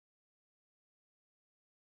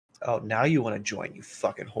Oh, now you want to join, you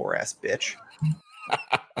fucking whore ass bitch.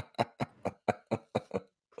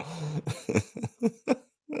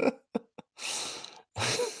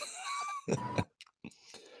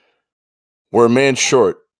 We're a man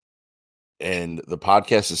short, and the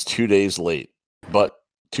podcast is 2 days late, but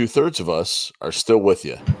 2/3 of us are still with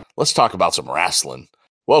you. Let's talk about some wrestling.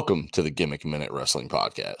 Welcome to the Gimmick Minute Wrestling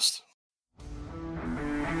Podcast.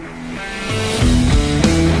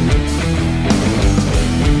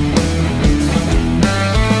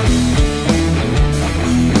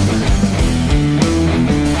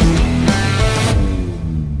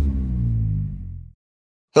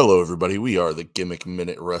 Hello, everybody. We are the Gimmick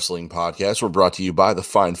Minute Wrestling Podcast. We're brought to you by the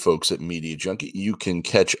fine folks at Media Junkie. You can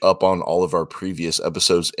catch up on all of our previous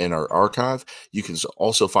episodes in our archive. You can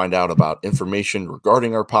also find out about information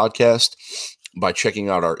regarding our podcast by checking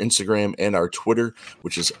out our Instagram and our Twitter,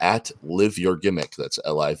 which is at Live Your Gimmick. That's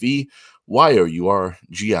LIVYOURGIMMICK.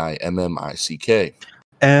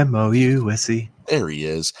 MOUSE. There he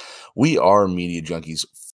is. We are Media Junkies.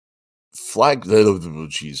 I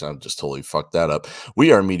just totally fucked that up.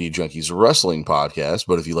 We are Media Junkies Wrestling Podcast,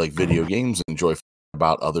 but if you like video games and enjoy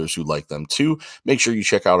about others who like them too, make sure you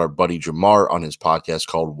check out our buddy Jamar on his podcast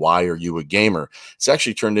called Why Are You a Gamer? It's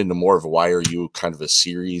actually turned into more of a Why Are You kind of a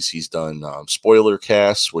series. He's done spoiler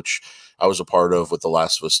casts, which I was a part of with The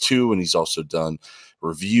Last of Us 2, and he's also done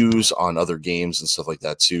reviews on other games and stuff like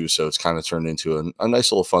that too. So it's kind of turned into a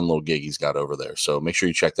nice little fun little gig he's got over there. So make sure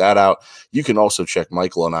you check that out. You can also check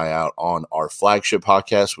Michael and I out on our flagship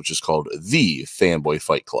podcast, which is called The Fanboy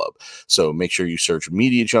Fight Club. So make sure you search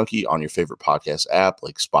Media Junkie on your favorite podcast app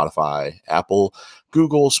like Spotify, Apple,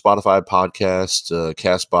 Google, Spotify Podcast,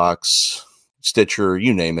 Castbox, Stitcher,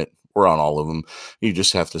 you name it. We're on all of them. You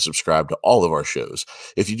just have to subscribe to all of our shows.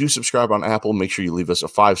 If you do subscribe on Apple, make sure you leave us a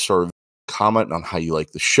 5-star comment on how you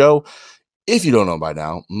like the show. If you don't know by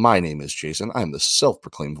now, my name is Jason. I'm the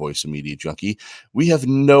self-proclaimed voice of Media Junkie. We have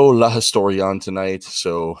no La Historian tonight,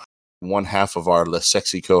 so one half of our La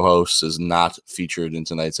Sexy co-hosts is not featured in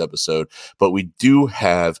tonight's episode, but we do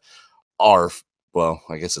have our, well,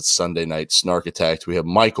 I guess it's Sunday night Snark Attack. We have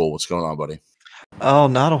Michael. What's going on, buddy? Oh,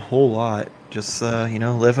 not a whole lot. Just,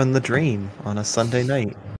 living the dream on a Sunday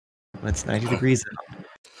night when it's 90 degrees out.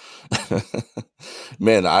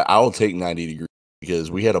 Man, I'll take 90 degrees because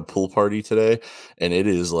we had a pool party today and it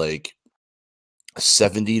is like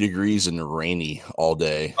 70 degrees and rainy all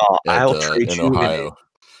day. I'll trade in you Ohio. in a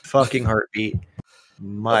fucking heartbeat.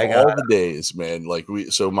 My God. All the days, man.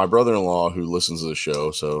 So my brother-in-law who listens to the show,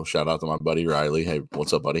 so shout out to my buddy Riley. Hey,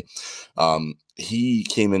 what's up, buddy? He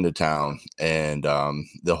came into town and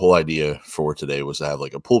the whole idea for today was to have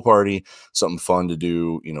like a pool party, something fun to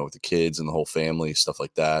do, with the kids and the whole family, stuff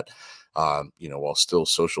like that, while still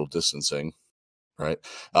social distancing, right?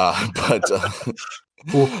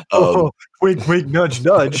 Wink, wink, nudge,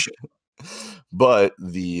 nudge. But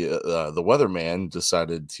the weatherman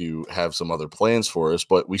decided to have some other plans for us,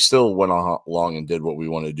 but we still went along and did what we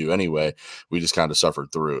wanted to do anyway. We just kind of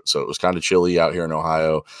suffered through it. So it was kind of chilly out here in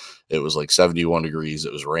Ohio. It was like 71 degrees.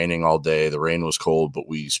 It was raining all day. The rain was cold, but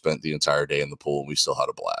we spent the entire day in the pool and we still had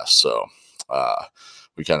a blast. So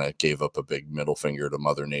we kind of gave up a big middle finger to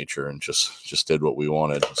Mother Nature and just did what we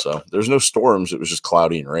wanted. So there's no storms. It was just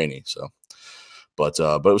cloudy and rainy. So, but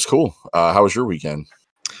it was cool. How was your weekend?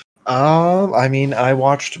 I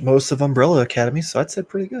watched most of Umbrella Academy, so I'd say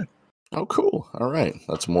pretty good. Oh, cool. All right.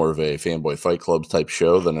 That's more of a Fanboy Fight Club type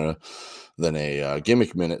show than a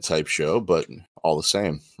Gimmick Minute type show, but all the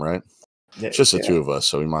same, right? Yeah, it's just the two of us,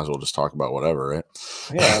 so we might as well just talk about whatever, right?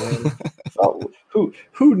 Yeah.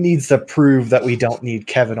 Who needs to prove that we don't need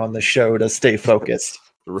Kevin on the show to stay focused?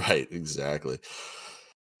 Right. Exactly.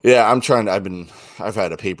 Yeah. I've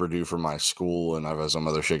had a paper due for my school and I've had some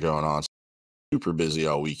other shit going on. Super busy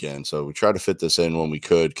all weekend, so we tried to fit this in when we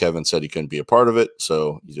could. Kevin said he couldn't be a part of it,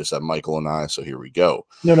 so you just have Michael and I. So here we go.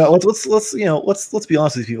 No, let's be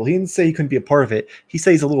honest with people. He didn't say he couldn't be a part of it. He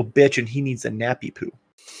said he's a little bitch and he needs a nappy poo.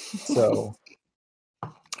 So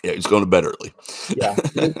yeah, he's going to bed early. Yeah,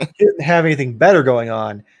 he didn't have anything better going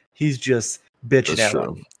on. He's just bitching That's at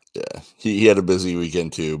true. him. Yeah, he had a busy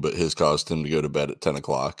weekend too, but his caused him to go to bed at 10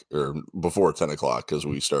 o'clock or before 10 o'clock because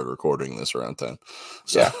we started recording this around 10.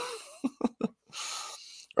 So. Yeah.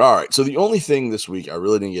 All right. So the only thing this week I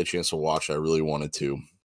really didn't get a chance to watch, I really wanted to,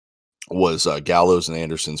 was Gallows and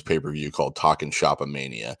Anderson's pay-per-view called Talkin'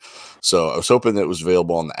 Shop-A-Mania. So I was hoping that it was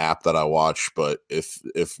available on the app that I watch, but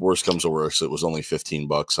if worse comes to worse, it was only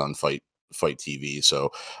 $15 on Fight TV.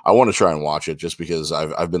 So I want to try and watch it just because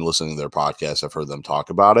I've been listening to their podcast. I've heard them talk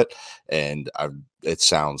about it, and it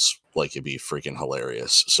sounds like it'd be freaking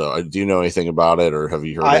hilarious. So do you know anything about it, or have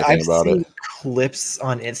you heard anything about it? clips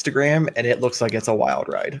on Instagram, and it looks like it's a wild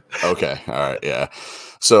ride. Okay, all right, yeah.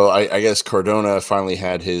 So I guess Cardona finally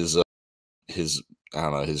had his I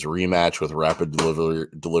don't know, his rematch with Rapid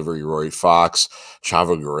Delivery Rory Fox.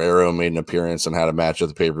 Chavo Guerrero made an appearance and had a match at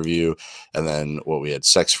the pay-per-view. And then we had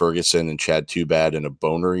Sex Ferguson and Chad Too Bad in a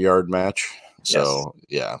Boner Yard match. So,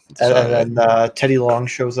 yeah. And then Teddy Long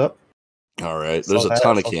shows up. All right. There's a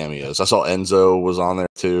ton of cameos. I saw Enzo was on there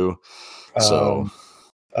too. So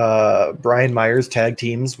Brian Myers tag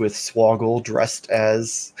teams with Swoggle dressed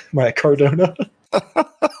as Matt Cardona.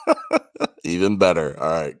 Even better. All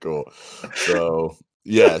right, cool. So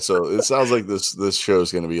yeah, so it sounds like this show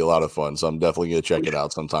is going to be a lot of fun. So I'm definitely going to check it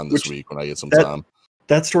out sometime this week when I get some time.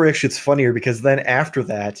 That story actually is funnier because then after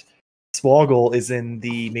that, Swoggle is in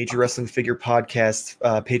the Major Wrestling Figure Podcast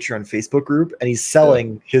Patreon Facebook group, and he's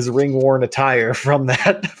selling his ring-worn attire from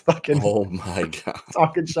that fucking oh my god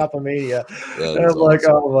Talking Shop-A-Mania. And I'm like,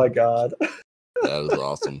 oh my god. That is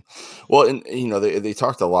awesome. Well, and they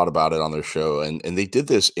talked a lot about it on their show, and they did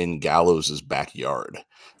this in Gallows' backyard.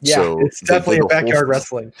 Yeah, so it's definitely a backyard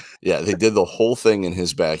wrestling. Yeah, they did the whole thing in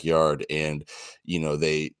his backyard, and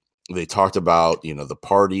they talked about the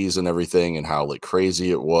parties and everything and how like crazy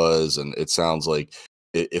it was, and it sounds like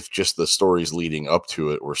if just the stories leading up to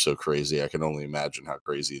it were so crazy, I can only imagine how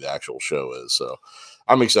crazy the actual show is. So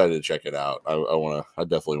I'm excited to check it out. I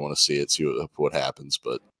definitely want to see it, see what happens,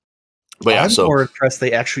 but yeah, I'm more impressed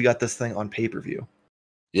they actually got this thing on pay-per-view.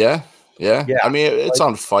 Yeah. I mean, it's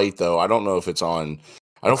on Fight though. I don't know if it's on.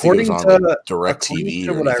 I don't think it was on Direct TV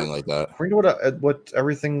or anything like that. According to what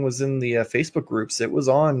everything was in the Facebook groups, it was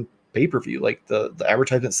on pay-per-view. Like the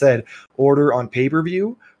advertisement said, order on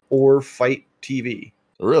pay-per-view or Fight TV.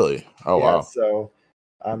 Really? Oh yeah, wow. So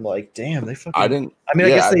I'm like, damn, they fucking. I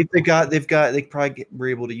guess they probably were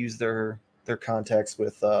able to use their contacts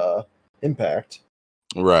with Impact.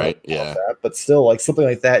 Right. Yeah. But still, like something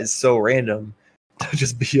like that is so random to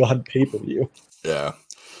just be on pay-per-view. Yeah.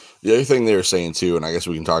 The other thing they were saying too, and I guess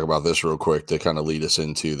we can talk about this real quick to kind of lead us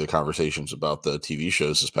into the conversations about the TV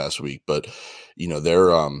shows this past week. But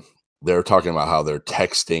they're talking about how they're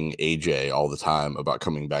texting AJ all the time about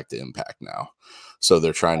coming back to Impact now. So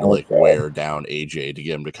they're trying to wear down AJ to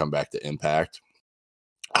get him to come back to Impact.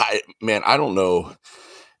 I don't know.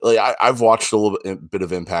 Like I've watched a little bit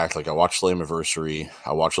of Impact. Like I watched Slammiversary.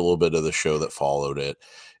 I watched a little bit of the show that followed it.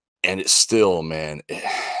 And it's still, man,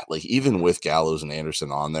 like even with Gallows and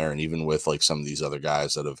Anderson on there, and even with like some of these other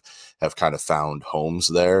guys that have kind of found homes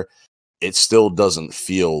there, it still doesn't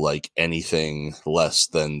feel like anything less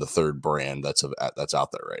than the third brand that's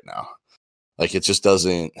out there right now. Like it just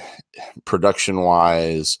doesn't, production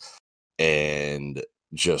wise and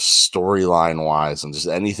just storyline wise and just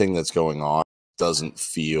anything that's going on doesn't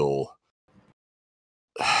feel.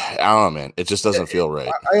 I don't know, man. It just doesn't feel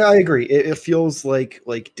right. I agree. It feels like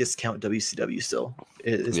discount WCW still.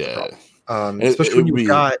 Especially when you've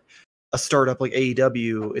got a startup like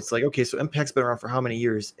AEW. It's like, okay, so Impact's been around for how many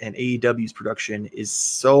years, and AEW's production is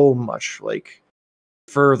so much like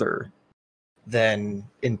further than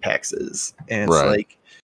Impact's is, and it's like,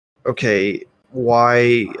 okay,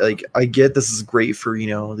 why? Like, I get this is great for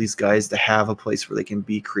these guys to have a place where they can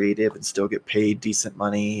be creative and still get paid decent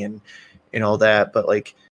money and all that, but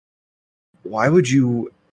like, why would you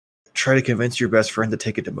try to convince your best friend to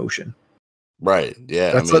take a demotion? Right.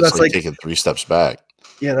 Yeah. That's like taking 3 steps back.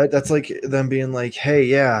 Yeah. That's like them being like, hey,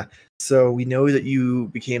 yeah, so we know that you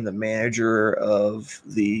became the manager of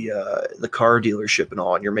the car dealership and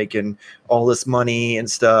all, and you're making all this money and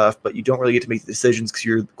stuff, but you don't really get to make the decisions because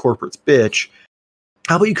you're the corporate's bitch.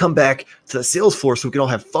 How about you come back to the sales floor so we can all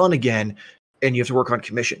have fun again, and you have to work on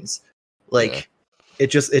commissions? Like,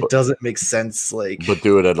 it doesn't make sense. Like, but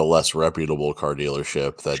do it at a less reputable car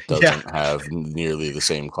dealership that doesn't have nearly the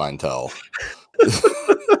same clientele.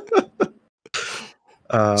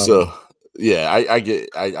 So yeah,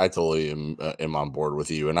 I totally am on board with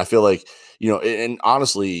you, and I feel like and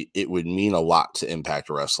honestly, it would mean a lot to Impact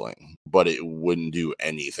Wrestling, but it wouldn't do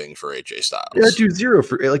anything for AJ Styles. Yeah, do zero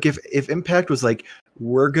for like if Impact was like,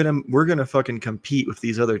 we're gonna fucking compete with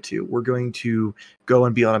these other two. We're going to go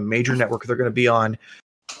and be on a major network. They're gonna be on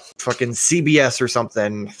fucking CBS or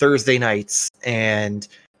something Thursday nights, and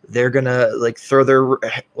they're gonna like throw their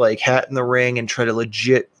like hat in the ring and try to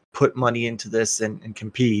legit put money into this and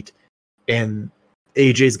compete. And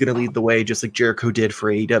AJ's gonna lead the way just like Jericho did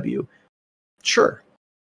for AEW. Sure,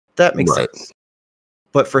 that makes sense.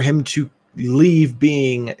 But for him to leave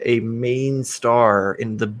being a main star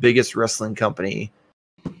in the biggest wrestling company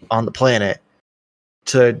on the planet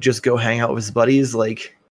to just go hang out with his buddies,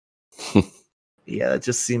 like, yeah, it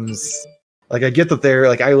just seems like, I get that they're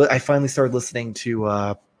like, I finally started listening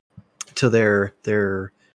to to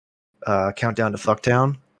their countdown to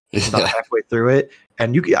Fucktown, about Yeah. halfway through it,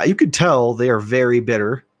 and you could tell they are very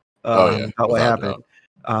bitter about what without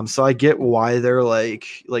happened. So I get why they're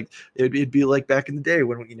like it'd be like back in the day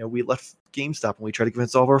when we left GameStop and we tried to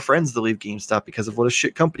convince all of our friends to leave GameStop because of what a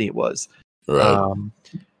shit company it was. Right.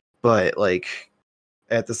 But like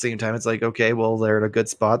at the same time, it's like, okay, well, they're in a good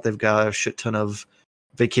spot. They've got a shit ton of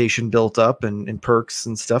vacation built up and perks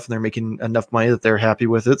and stuff, and they're making enough money that they're happy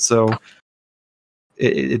with it. So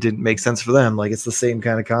it didn't make sense for them. Like, it's the same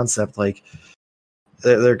kind of concept. Like,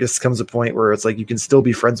 there just comes a point where it's like you can still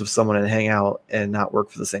be friends with someone and hang out and not work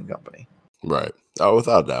for the same company. Right. Oh,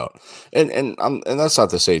 without doubt. And that's not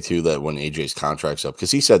to say too that when AJ's contract's up,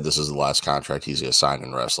 because he said this is the last contract he's going to sign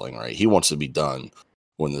in wrestling, right? He wants to be done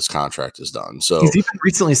when this contract is done. So he's even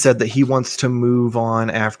recently said that he wants to move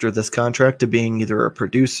on after this contract to being either a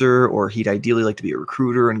producer, or he'd ideally like to be a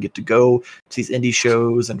recruiter and get to go to these indie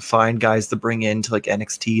shows and find guys to bring into like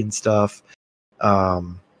NXT and stuff.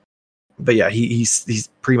 But yeah, he's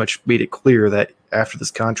pretty much made it clear that after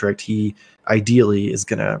this contract, he ideally is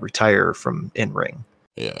going to retire from in-ring.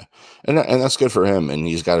 Yeah, and that's good for him, and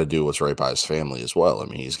he's got to do what's right by his family as well. I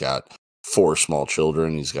mean, he's got 4 small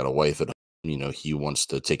children. He's got a wife at home. He wants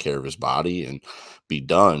to take care of his body and be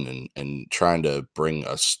done, and trying to bring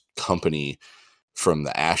a company from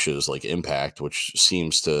the ashes like Impact, which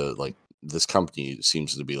seems to like this company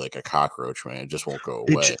seems to be like a cockroach, man. It just won't go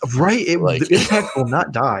away. The Impact will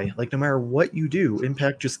not die. Like, no matter what you do,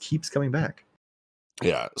 Impact just keeps coming back.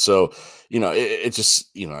 Yeah, so it just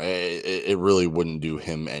it really wouldn't do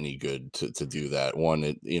him any good to do that. One,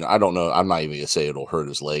 I don't know. I'm not even gonna say it'll hurt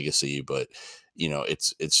his legacy, but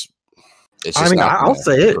it's just. I mean, I'll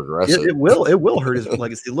say it. It will hurt his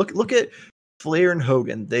legacy. Look at Flair and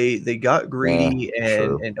Hogan. They got greedy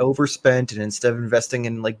and overspent, and instead of investing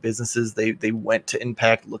in like businesses, they went to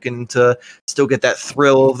Impact looking to still get that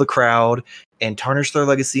thrill of the crowd and tarnish their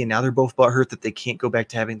legacy. And now they're both butthurt that they can't go back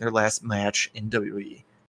to having their last match in WWE,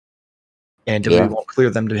 and WWE won't clear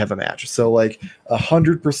them to have a match. So like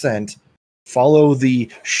 100%, follow the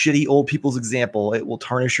shitty old people's example. It will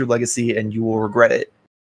tarnish your legacy, and you will regret it.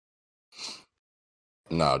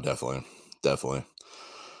 No, definitely.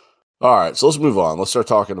 All right, so let's move on. Let's start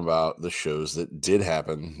talking about the shows that did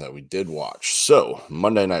happen that we did watch. So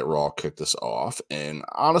Monday Night Raw kicked us off, and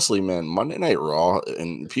honestly, man, Monday Night Raw,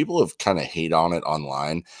 and people have kind of hate on it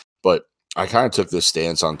online, but I kind of took this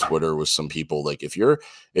stance on Twitter with some people. Like, if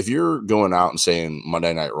you're going out and saying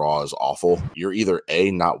Monday Night Raw is awful, you're either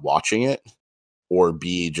A, not watching it, or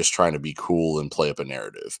B, just trying to be cool and play up a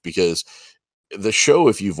narrative, because the show,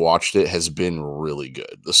 if you've watched it, has been really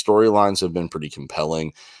good. The storylines have been pretty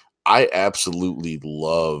compelling. I absolutely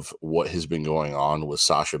love what has been going on with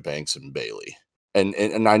Sasha Banks and Bayley.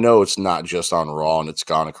 And I know it's not just on Raw and it's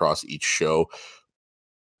gone across each show,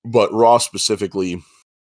 but Raw specifically,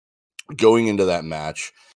 going into that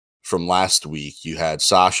match from last week, you had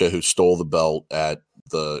Sasha, who stole the belt at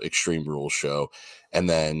the Extreme Rules show. And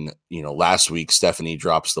then, last week, Stephanie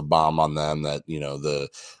drops the bomb on them that, the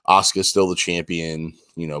Asuka's still the champion,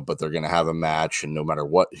 but they're going to have a match. And no matter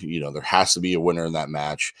what, there has to be a winner in that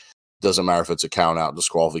match. Doesn't matter if it's a count out,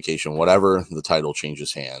 disqualification, whatever, the title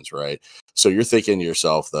changes hands, right? So you're thinking to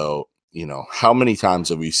yourself, though, how many times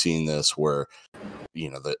have we seen this where,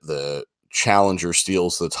 the challenger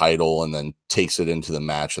steals the title and then takes it into the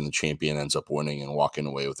match and the champion ends up winning and walking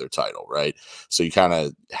away with their title, right? So you kind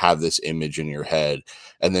of have this image in your head,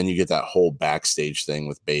 and then you get that whole backstage thing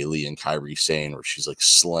with Bayley and Kairi Sane where she's like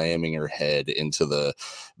slamming her head into the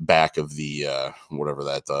back of the whatever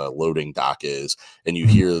that loading dock is, and you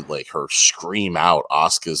hear like her scream out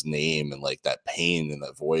Asuka's name and like that pain in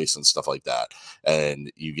that voice and stuff like that, and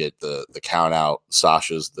you get the count out.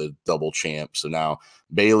 Sasha's the double champ, so now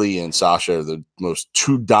Bayley and Sasha are the most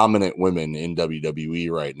 2 dominant women in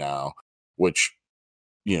WWE right now, which,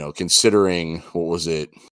 considering, what was it,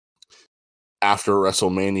 after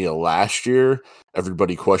WrestleMania last year,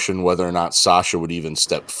 everybody questioned whether or not Sasha would even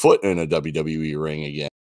step foot in a WWE ring again,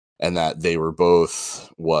 and that they were both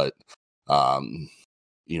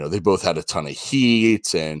they both had a ton of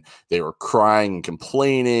heat, and they were crying and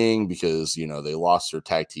complaining because, they lost their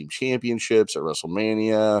tag team championships at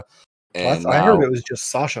WrestleMania. And I heard it was just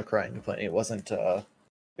Sasha crying and complaining. It wasn't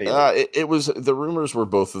Bayley. It was, the rumors were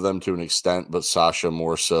both of them to an extent, but Sasha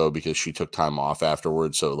more so because she took time off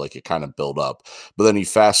afterwards. So like it kind of built up, but then you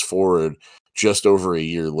fast forward just over a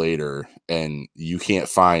year later and you can't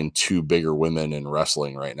find 2 bigger women in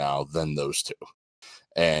wrestling right now than those 2.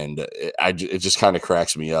 And it just kind of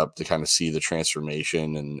cracks me up to kind of see the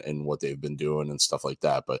transformation and what they've been doing and stuff like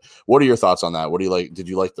that. But what are your thoughts on that? What do you like? Did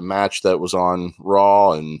you like the match that was on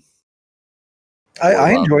Raw? And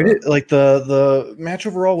I enjoyed it. Like the match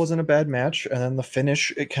overall wasn't a bad match, and then the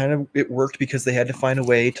finish it worked because they had to find a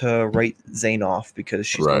way to write Zayn off because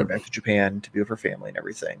she's going back to Japan to be with her family and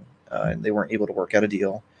everything, and they weren't able to work out a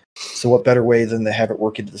deal. So what better way than to have it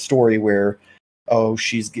work into the story where, oh,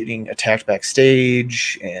 she's getting attacked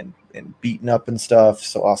backstage and beaten up and stuff,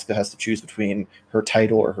 so Asuka has to choose between her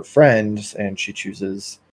title or her friend, and she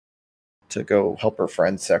chooses to go help her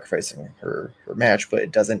friend, sacrificing her match, but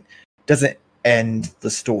it doesn't end the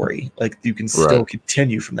story. Like, you can still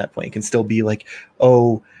continue from that point. It can still be like,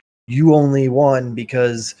 oh, you only won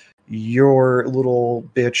because your little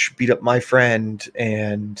bitch beat up my friend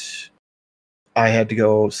and I had to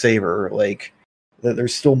go save her. Like,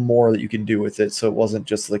 there's still more that you can do with it. So it wasn't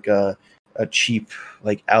just like a cheap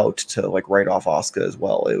like out to like write off Asuka as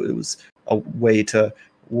well. It was a way to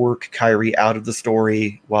work Kairi out of the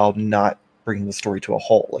story while not bringing the story to a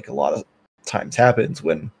halt, like a lot of times happens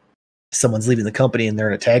when someone's leaving the company and they're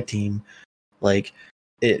in a tag team. Like,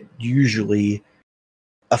 it usually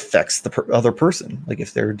affects the other person. Like,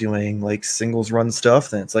 if they're doing like singles run stuff,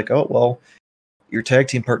 then it's like, oh, well, your tag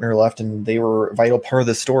team partner left and they were a vital part of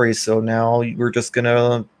the story, so now we're just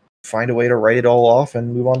gonna find a way to write it all off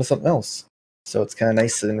and move on to something else. So it's kind of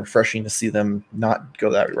nice and refreshing to see them not go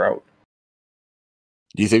that route.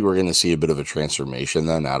 Do you think we're going to see a bit of a transformation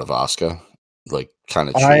then out of Asuka? Like, kind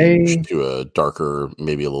of change to a darker,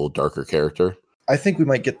 maybe a little darker character? I think we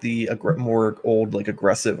might get the more old, like,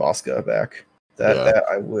 aggressive Asuka back. That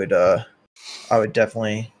I would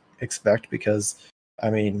definitely expect, because, I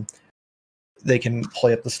mean, they can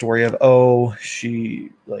play up the story of, oh, she,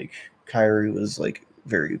 like, Kairi was, like,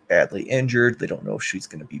 very badly injured. They don't know if she's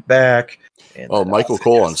going to be back. And Michael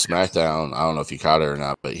Cole on SmackDown, I don't know if you caught it or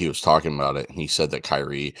not, but he was talking about it. He said that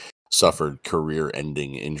Kairi suffered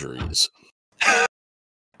career-ending injuries.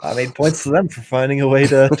 I made points to them for finding a way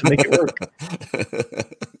to make it work.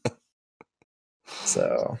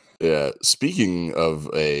 So, yeah, speaking of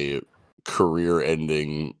a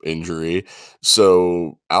career-ending injury,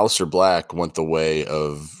 so Aleister Black went the way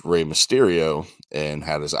of Rey Mysterio and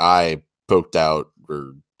had his eye poked out,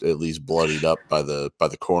 or at least bloodied up by the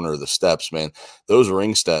corner of the steps. Man, those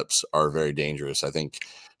ring steps are very dangerous. I think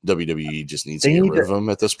WWE just needs to get rid of them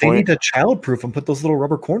at this point. They need to childproof them, put those little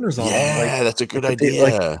rubber corners on them. Yeah, that's a good idea.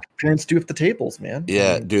 Like parents do at the tables, man.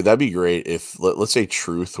 Yeah, dude, that'd be great if, let's say,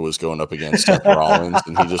 Truth was going up against Seth Rollins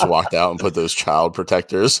and he just walked out and put those child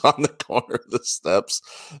protectors on the corner of the steps.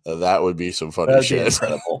 That would be some funny shit.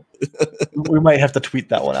 Incredible. We might have to tweet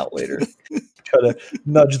that one out later. Try to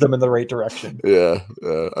nudge them in the right direction. Yeah,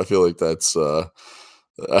 I feel like that's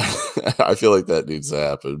I feel like that needs to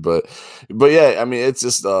happen. But yeah, I mean, it's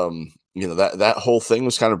just that whole thing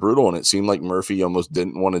was kind of brutal, and it seemed like Murphy almost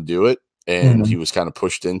didn't want to do it, and he was kind of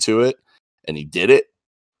pushed into it, and he did it.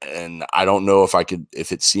 And I don't know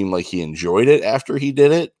if it seemed like he enjoyed it after he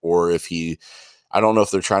did it, or I don't know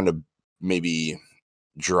if they're trying to maybe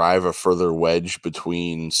drive a further wedge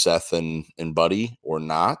between Seth and Buddy or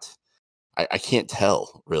not. I can't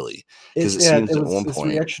tell, really, because it seems at one point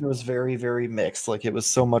his reaction was very, very mixed. Like, it was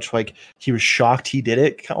so much like he was shocked he did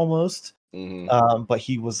it almost, but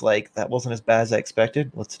he was like, that wasn't as bad as I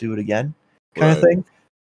expected. Let's do it again, kind of thing.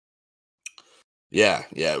 Yeah,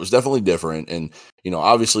 it was definitely different. And,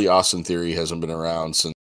 obviously Austin Theory hasn't been around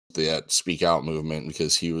since the Speak Out movement,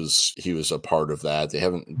 because he was a part of that.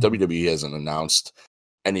 WWE hasn't announced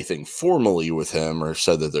anything formally with him or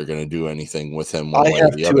said that they're going to do anything with him one way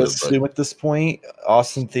or the other. Assume at this point,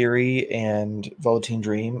 Austin Theory and Velveteen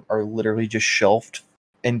Dream are literally just shelved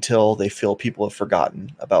until they feel people have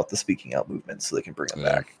forgotten about the Speaking Out movement, so they can bring them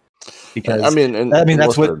back. Because I mean,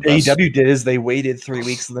 that's what AEW did, is they waited 3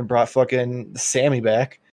 weeks and then brought fucking Sammy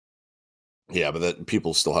back. Yeah, but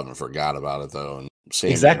people still haven't forgot about it, though. And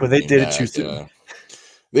exactly, they did it too soon. Yeah.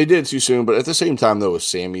 They did too soon, but at the same time, though, with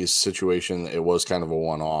Sammy's situation, it was kind of a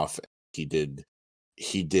one-off. He did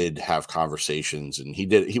have conversations, and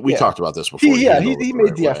we talked about this before. He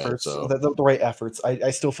made the efforts, the right efforts.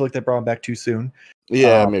 I still feel like they brought him back too soon.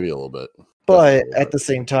 Yeah, maybe a little bit. But at the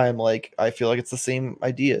same time, like, I feel like it's the same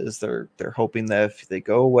ideas. They're hoping that if they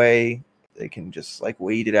go away, they can just like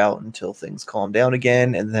wait it out until things calm down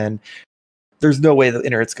again, and then there's no way the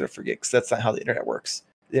internet's going to forget, because that's not how the internet works.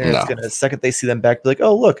 The internet's going to, the second they see them back, be like,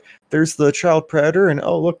 oh, look, there's the child predator, and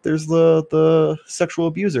oh, look, there's the sexual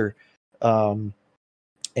abuser. And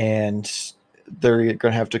they're going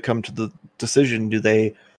to have to come to the decision, do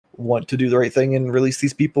they want to do the right thing and release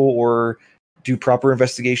these people, or do proper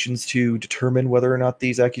investigations to determine whether or not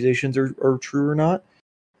these accusations are true or not?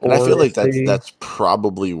 And I Or feel like if they, that's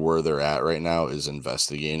probably where they're at right now, is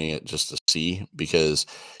investigating it just to see, because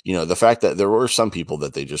the fact that there were some people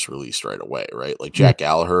that they just released right away, right? Like Jack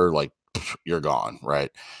Gallagher, like you're gone, right?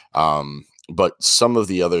 But some of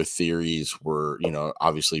the other theories were,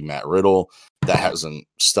 obviously Matt Riddle, that hasn't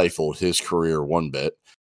stifled his career one bit.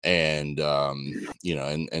 And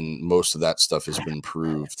and most of that stuff has been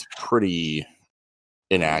proved pretty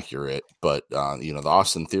inaccurate, but the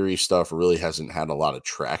Austin Theory stuff really hasn't had a lot of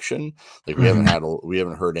traction. Like we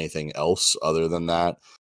haven't heard anything else other than that,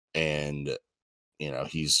 and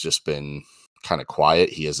he's just been kind of quiet.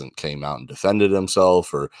 He hasn't came out and defended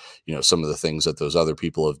himself, or some of the things that those other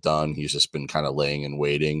people have done. He's just been kind of laying and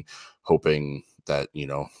waiting, hoping that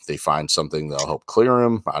they find something that'll help clear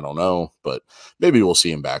him. I don't know, but maybe we'll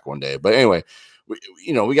see him back one day. But anyway,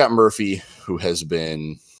 we got Murphy, who has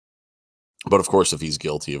been. But of course, if he's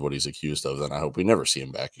guilty of what he's accused of, then I hope we never see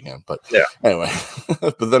him back again. But yeah, anyway,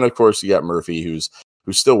 but then of course you got Murphy, who's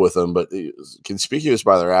still with them, but conspicuous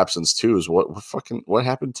by their absence too is what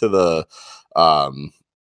happened to the oh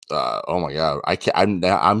my god,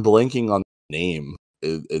 I'm blanking on the name,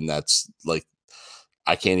 and that's like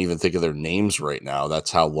I can't even think of their names right now. That's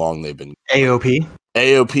how long they've been. AOP,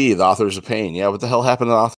 the Authors of Pain. Yeah, what the hell happened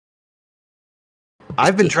to the Authors?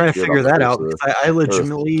 I've been trying to figure that out. I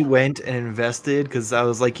legitimately Earth. went and invested because I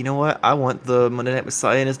was like, you know what? I want the Monday Night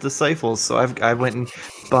Messiah and his disciples. So I went and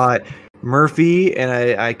bought Murphy, and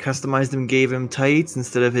I customized him, gave him tights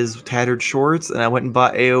instead of his tattered shorts, and I went and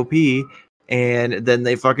bought AOP, and then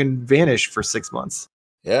they fucking vanished for 6 months.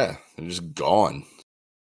 Yeah, they're just gone.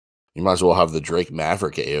 You might as well have the Drake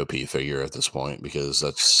Maverick AOP figure at this point, because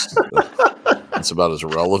that's about as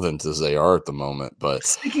relevant as they are at the moment. But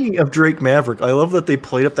speaking of Drake Maverick, I love that they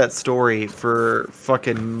played up that story for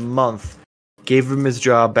fucking month, gave him his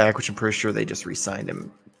job back, which I'm pretty sure they just re-signed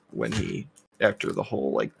him after the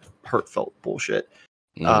whole like heartfelt bullshit.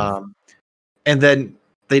 And then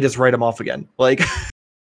they just write him off again. Like,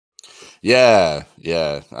 yeah.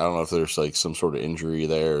 I don't know if there's like some sort of injury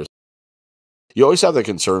there. You always have the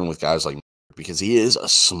concern with guys like, because he is a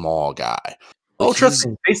small guy. Like, trust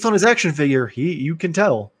me, based on his action figure, you can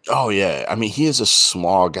tell. Oh yeah, I mean, he is a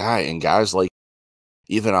small guy, and guys like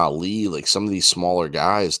even Ali, like some of these smaller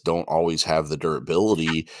guys don't always have the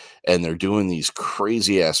durability, and they're doing these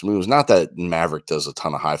crazy ass moves. Not that Maverick does a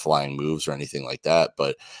ton of high flying moves or anything like that,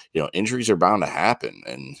 but injuries are bound to happen,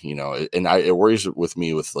 and it worries with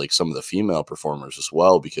me with like some of the female performers as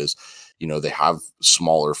well, because they have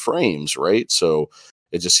smaller frames, right? So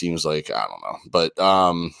it just seems like, I don't know, but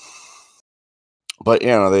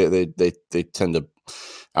they tend to,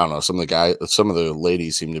 I don't know, some of the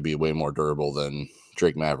ladies seem to be way more durable than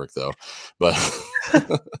Drake Maverick, though. But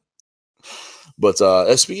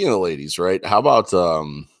speaking of the ladies, right? How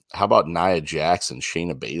about Nia Jax and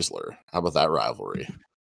Shayna Baszler? How about that rivalry?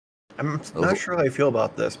 I'm not sure how I feel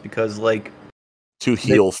about this, because like two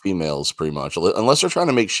heel females, pretty much, unless they're trying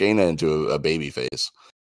to make Shayna into a baby face.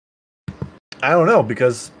 I don't know,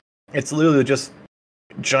 because it's literally just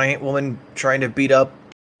giant woman trying to beat up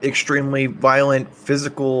extremely violent,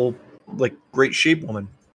 physical, like great shape woman.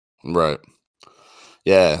 Right.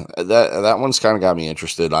 Yeah, that one's kind of got me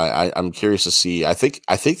interested. I'm curious to see. I think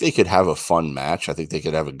they could have a fun match. I think they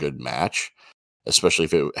could have a good match, especially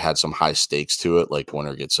if it had some high stakes to it, like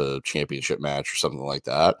winner gets a championship match or something like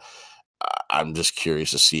that. I'm just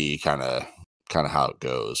curious to see kind of how it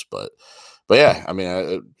goes. But yeah, I mean, I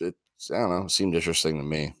don't know. It seemed interesting to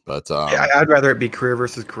me. But yeah, I'd rather it be career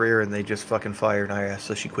versus career, and they just fucking fire Nia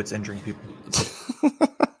so she quits injuring people.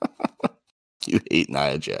 You hate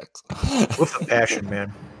Nia Jax with a passion,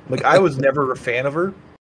 man. Like, I was never a fan of her.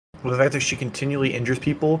 The fact that she continually injures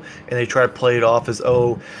people, and they try to play it off as,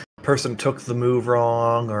 oh, person took the move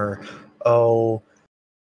wrong, or oh,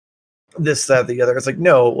 this, that, the other. It's like,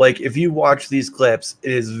 no, like, if you watch these clips,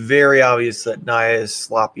 it is very obvious that Nia is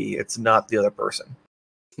sloppy. It's not the other person.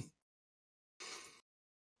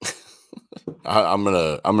 I'm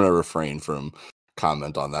gonna refrain from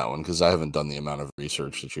comment on that one, because I haven't done the amount of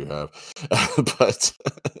research that you have. But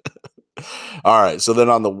all right, so then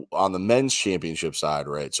on the men's championship side,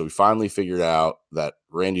 right? So we finally figured out that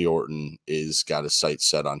Randy Orton is got his sights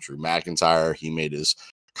set on Drew McIntyre. He made his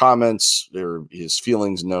comments or his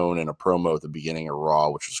feelings known in a promo at the beginning of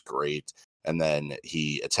Raw, which was great. And then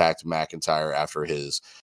he attacked McIntyre after his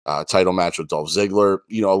title match with Dolph Ziggler.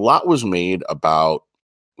 A lot was made about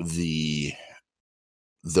the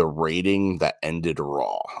rating that ended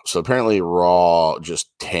Raw. So apparently Raw just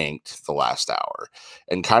tanked the last hour,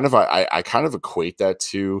 and kind of I kind of equate that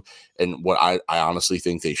to, and what I honestly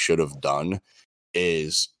think they should have done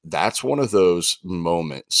is that's one of those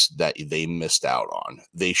moments that they missed out on.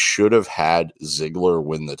 They should have had Ziggler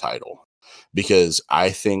win the title, because I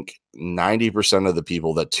think 90% of the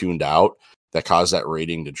people that tuned out, that caused that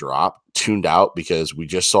rating to drop, tuned out because we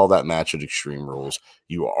just saw that match at Extreme Rules.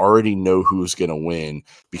 You already know who's going to win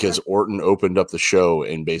because Orton opened up the show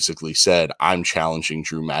and basically said, I'm challenging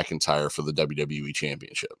Drew McIntyre for the WWE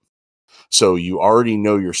Championship. So you already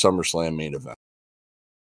know your SummerSlam main event.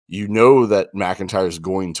 You know that McIntyre is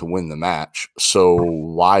going to win the match. So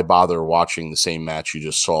why bother watching the same match you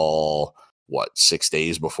just saw, 6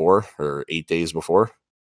 days before or 8 days before?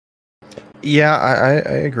 Yeah, I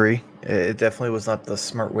agree. It definitely was not the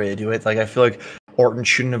smart way to do it. Like, I feel like Orton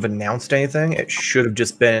shouldn't have announced anything. It should have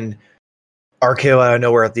just been RKO out of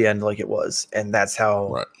nowhere at the end, like it was. And that's how,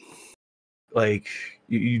 right. Like,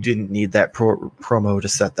 you didn't need that promo to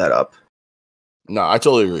set that up. No, I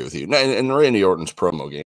totally agree with you. And Randy Orton's promo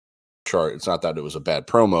game chart, it's not that it was a bad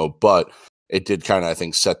promo, but it did kind of, I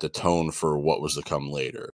think, set the tone for what was to come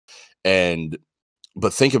later.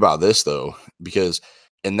 But think about this, though, because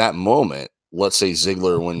in that moment, let's say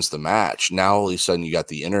Ziggler wins the match. Now, all of a sudden, you got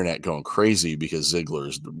the internet going crazy because Ziggler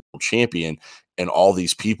is the world champion, and all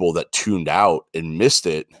these people that tuned out and missed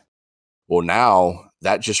it. Well, now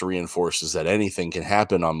that just reinforces that anything can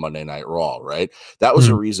happen on Monday Night Raw, right? That was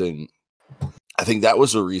a reason. I think that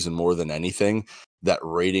was the reason more than anything that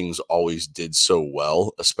ratings always did so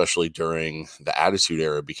well, especially during the Attitude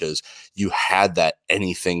Era, because you had that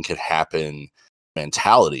anything could happen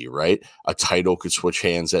mentality, right? A title could switch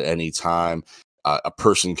hands at any time. A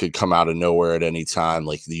person could come out of nowhere at any time.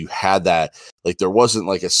 Like, you had that, like, there wasn't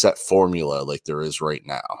like a set formula like there is right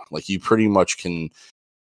now. Like, you pretty much can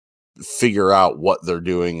figure out what they're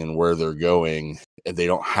doing and where they're going, and they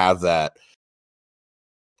don't have that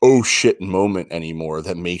oh shit moment anymore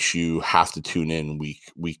that makes you have to tune in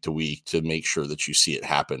week to week to make sure that you see it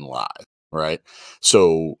happen live, right?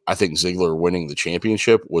 So I think Ziggler winning the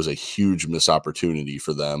championship was a huge missed opportunity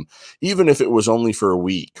for them, even if it was only for a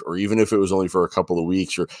week, or even if it was only for a couple of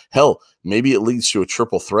weeks, or hell, maybe it leads to a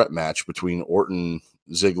triple threat match between Orton,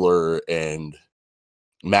 Ziggler, and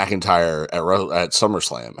McIntyre at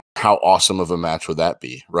SummerSlam. How awesome of a match would that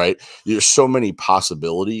be, right? There's so many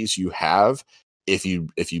possibilities you have if you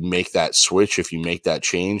make that switch, if you make that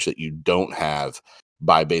change, that you don't have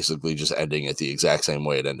by basically just ending it the exact same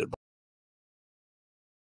way it ended.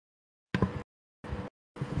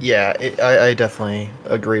 Yeah, I definitely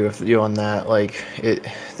agree with you on that. Like,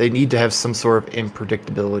 they need to have some sort of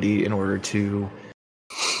unpredictability in order to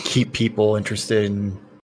keep people interested and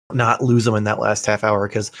not lose them in that last half hour,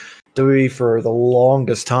 because WWE for the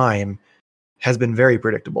longest time has been very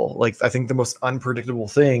predictable. Like, I think the most unpredictable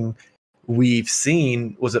thing we've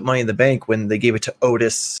seen was at Money in the Bank when they gave it to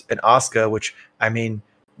Otis and Asuka, which, I mean,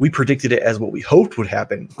 we predicted it as what we hoped would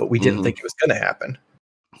happen, but we didn't think it was going to happen.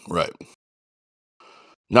 Right.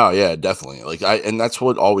 No, yeah, definitely. Like, and that's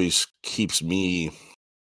what always keeps me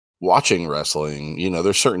watching wrestling. You know,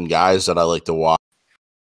 there's certain guys that I like to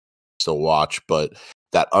still watch, but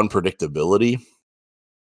that unpredictability,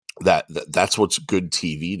 that's what's good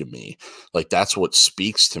TV to me. Like, that's what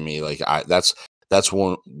speaks to me. Like, that's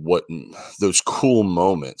what those cool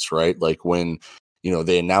moments, right? Like when, you know,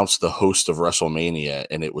 they announced the host of WrestleMania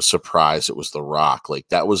and it was surprise, it was The Rock. Like,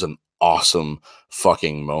 that was an awesome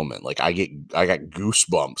fucking moment. Like, I got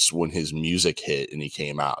goosebumps when his music hit and he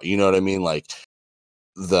came out. You know what I mean? Like,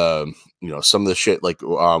 some of the shit, like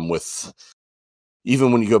with,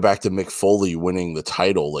 even when you go back to Mick Foley winning the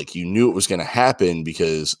title, like, you knew it was going to happen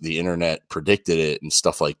because the internet predicted it and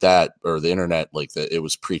stuff like that, or the internet, like, it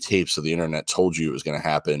was pre-taped, so the internet told you it was going to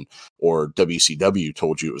happen, or WCW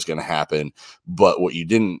told you it was going to happen. But what you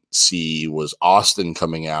didn't see was Austin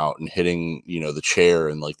coming out and hitting, the chair,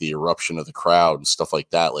 and like the eruption of the crowd and stuff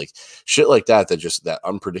like that, like shit like that, just that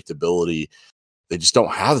unpredictability. They just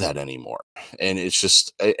don't have that anymore. And it's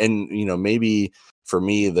just, and maybe for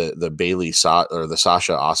me, the Bayley or the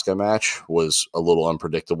Sasha Asuka match was a little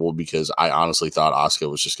unpredictable because I honestly thought Asuka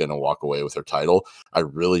was just going to walk away with her title. I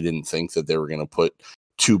really didn't think that they were going to put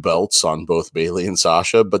 2 belts on both Bayley and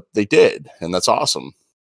Sasha, but they did, and that's awesome.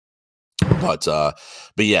 But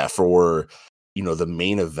yeah, for the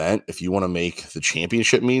main event, if you want to make the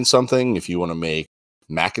championship mean something, if you want to make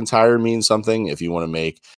McIntyre mean something, if you want to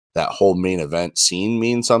make that whole main event scene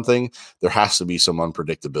mean something, there has to be some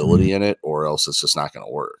unpredictability in it, or else it's just not going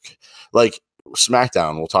to work. Like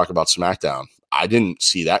SmackDown, we'll talk about SmackDown. I didn't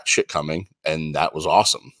see that shit coming, and that was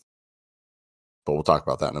awesome. But we'll talk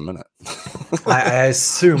about that in a minute. I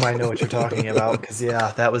assume I know what you're talking about, because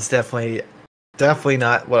yeah, that was definitely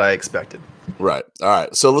not what I expected. Right. All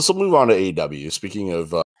right. So let's move on to AEW. Speaking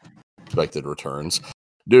of unexpected returns.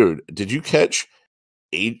 Dude, did you catch?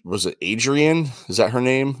 Was it Adrian? Is that her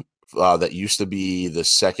name? That used to be the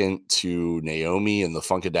second to Naomi and the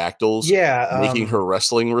Funkadactyls. Yeah, making her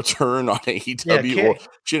wrestling return on AEW. Yeah, Well,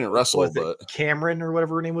 she didn't wrestle, but Cameron or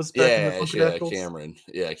whatever her name was back in the Funkadactyls? Cameron.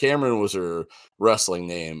 Yeah, Cameron was her wrestling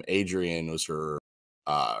name. Adrian was her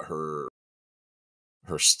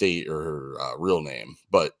state or her real name,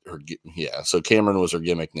 but so Cameron was her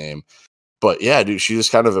gimmick name. But yeah, dude, she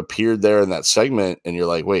just kind of appeared there in that segment, and you're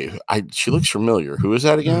like, wait, she looks familiar. Who is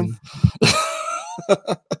that again?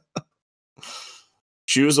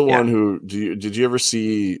 She was the one who did you ever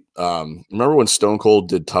see? Remember when Stone Cold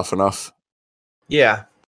did Tough Enough? Yeah,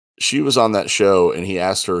 she was on that show, and he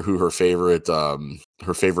asked her who her favorite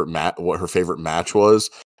what her favorite match was,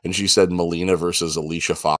 and she said Melina versus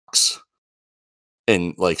Alicia Fox.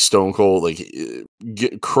 And like Stone Cold, like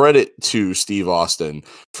get credit to Steve Austin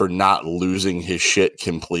for not losing his shit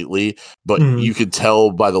completely, but you could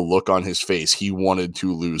tell by the look on his face he wanted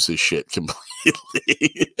to lose his shit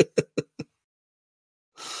completely.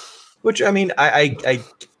 Which I mean, I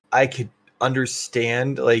could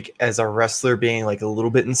understand, like, as a wrestler being like a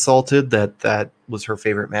little bit insulted that was her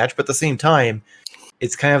favorite match, but at the same time,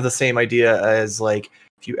 it's kind of the same idea as like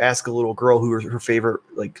if you ask a little girl who her favorite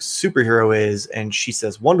like superhero is, and she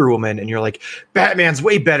says Wonder Woman, and you're like, Batman's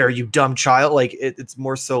way better, you dumb child. Like it's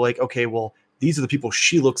more so like, okay, well, these are the people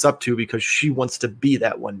she looks up to because she wants to be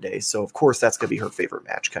that one day. So of course that's gonna be her favorite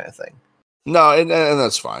match, kind of thing. No, and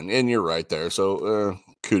that's fine, and you're right there. So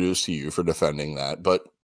kudos to you for defending that. But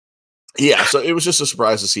yeah, so it was just a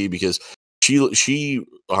surprise to see because she was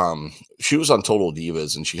on Total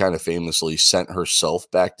Divas, and she kind of famously sent herself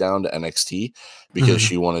back down to NXT because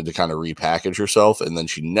she wanted to kind of repackage herself, and then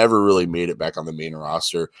she never really made it back on the main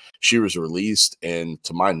roster. She was released, and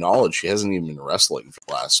to my knowledge, she hasn't even been wrestling for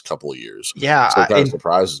the last couple of years. Yeah, so that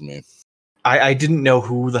surprises me. I didn't know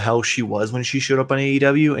who the hell she was when she showed up on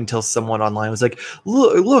AEW until someone online was like,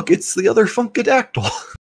 look, it's the other Funkadactyl.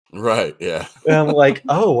 Right, yeah. And I'm like,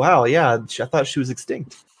 oh, wow, yeah, I thought she was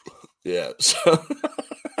extinct. Yeah, so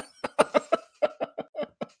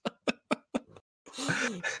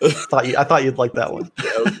I thought you'd like that one.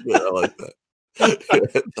 Yeah, I like that. I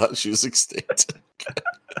thought she was extinct.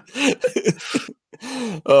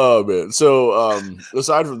 Oh man! So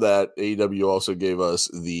aside from that, AEW also gave us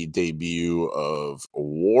the debut of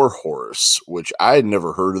Warhorse, which I had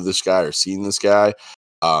never heard of this guy or seen this guy.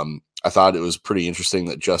 I thought it was pretty interesting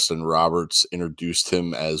that Justin Roberts introduced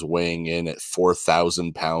him as weighing in at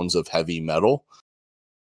 4,000 pounds of heavy metal.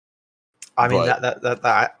 I mean,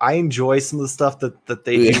 that I enjoy some of the stuff that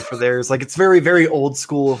they do for theirs. Like, it's very, very old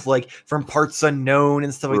school of like from Parts Unknown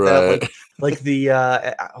and stuff like that. Like the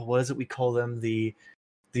what is it we call them? The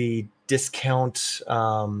discount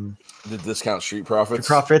the discount Street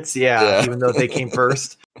Profits. Yeah, even though they came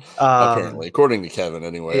first. Apparently, according to Kevin,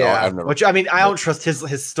 anyway. Yeah, which I mean, I don't trust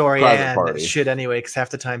his story and shit anyway, because half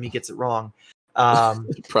the time he gets it wrong.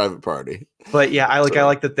 Private Party. But yeah, I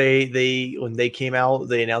like that they when they came out,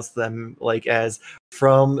 they announced them like as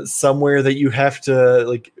from somewhere that you have to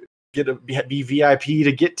like be VIP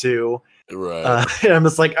to get to. Right. And I'm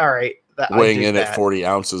just like, all right. Weighing in at 40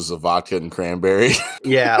 ounces of vodka and cranberry.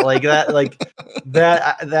 Yeah, like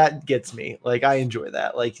that gets me. Like, I enjoy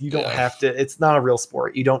that. Like, you don't have to, it's not a real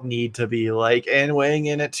sport. You don't need to be like, and weighing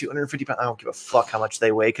in at 250 pounds. I don't give a fuck how much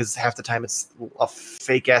they weigh, because half the time it's a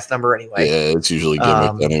fake ass number anyway. Yeah, it's usually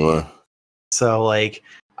gimmicked anyway. So like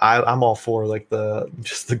I'm all for like the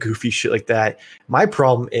goofy shit like that. My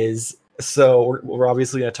problem is, so we're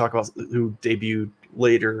obviously going to talk about who debuted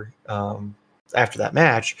later after that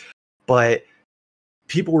match, but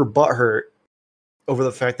people were butthurt over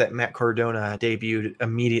the fact that Matt Cardona debuted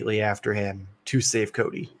immediately after him to save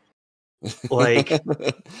Cody. Like,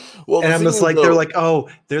 well, and I'm just like, they're like, oh,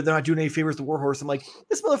 they're not doing any favors to Warhorse. I'm like,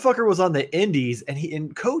 this motherfucker was on the Indies,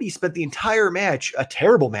 and Cody spent the entire match, a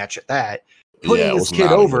terrible match at that, putting this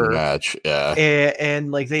kid over. Match. Yeah,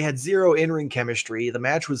 and like they had zero in-ring chemistry. The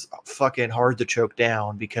match was fucking hard to choke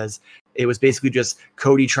down because it was basically just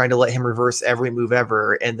Cody trying to let him reverse every move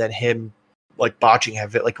ever, and then him like botching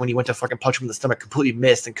of it. Like when he went to fucking punch him in the stomach, completely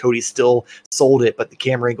missed, and Cody still sold it, but the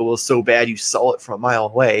camera angle was so bad you saw it from a mile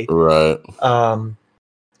away. Right.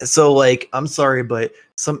 So like, I'm sorry, but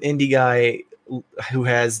some indie guy who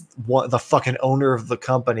has the fucking owner of the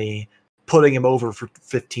company putting him over for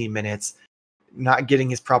 15 minutes, not getting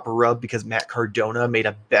his proper rub because Matt Cardona made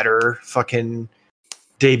a better fucking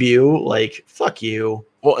debut. Like, fuck you.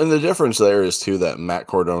 Well, and the difference there is too that Matt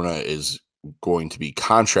Cardona is going to be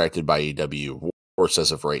contracted by AEW. Warhorse,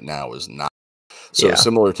 as of right now, is not. So Yeah.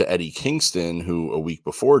 similar to Eddie Kingston, who a week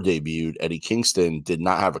before debuted, Eddie Kingston did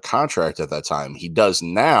not have a contract at that time. He does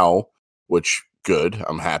now, which good.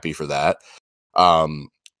 I'm happy for that.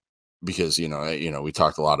 Because we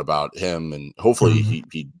talked a lot about him, and hopefully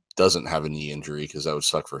he doesn't have a knee injury, because that would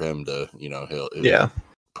suck for him to he'll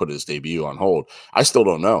put his debut on hold. I still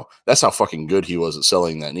don't know. That's how fucking good he was at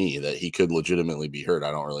selling that knee, that he could legitimately be hurt.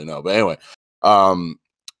 I don't really know, but anyway,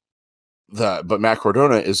 but Matt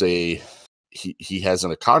Cardona is he has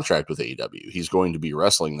a contract with AEW. He's going to be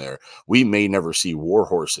wrestling there. We may never see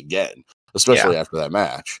Warhorse again, especially after that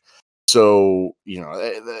match. So,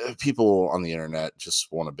 people on the internet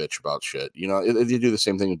just want to bitch about shit. They do the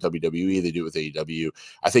same thing with WWE. They do it with AEW.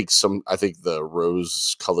 I think the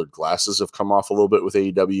rose-colored glasses have come off a little bit with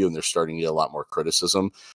AEW, and they're starting to get a lot more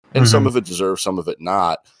criticism. And some of it deserves, some of it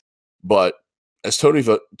not. But as Tony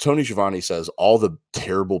Schiavone says, all the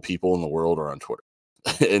terrible people in the world are on Twitter,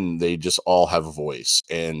 and they just all have a voice.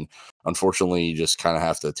 And unfortunately, you just kind of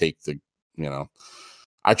have to take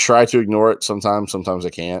I try to ignore it sometimes. Sometimes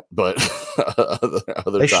I can't, but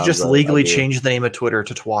other they should times just legally change the name of Twitter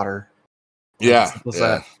to Twatter. Yeah,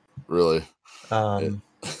 really. But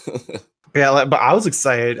I was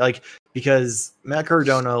excited, because Matt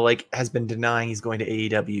Cardona has been denying he's going to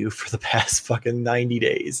AEW for the past fucking 90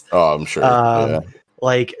 days. Oh, I'm sure.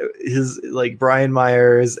 His Brian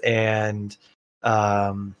Myers and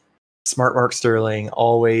Smart Mark Sterling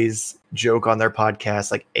always joke on their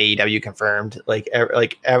podcast AEW confirmed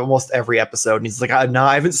almost every episode, and he's like, I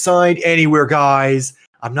haven't signed anywhere, guys.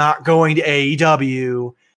 I'm not going to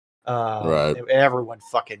AEW. Right. Everyone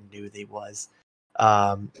fucking knew they was.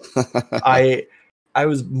 I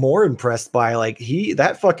was more impressed by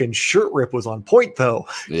that fucking shirt rip was on point though.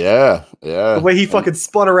 Yeah. The way he fucking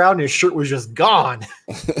spun around and his shirt was just gone.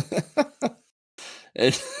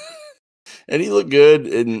 And he looked good,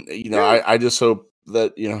 and I just hope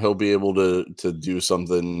that he'll be able to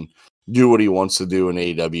do what he wants to do in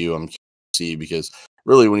AEW. I'm curious to see, because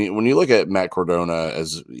really when you look at Matt Cardona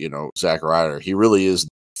as Zack Ryder, he really is the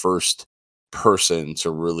first person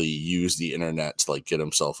to really use the internet to get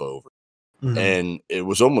himself over. And it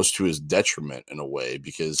was almost to his detriment in a way,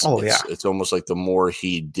 because it's almost like the more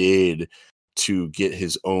he did to get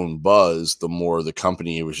his own buzz, the more the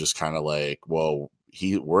company was just kind of well,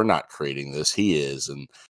 we're not creating this, he is, and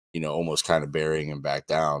almost kind of burying him back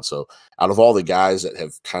down. So out of all the guys that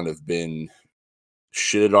have kind of been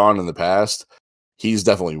shitted on in the past, he's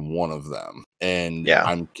definitely one of them. And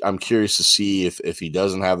I'm curious to see if he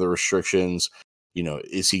doesn't have the restrictions,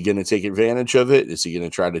 is he going to take advantage of it? Is he going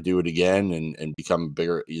to try to do it again and become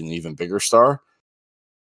an even bigger star?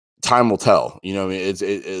 Time will tell.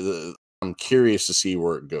 I'm curious to see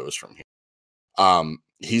where it goes from here.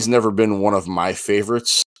 He's never been one of my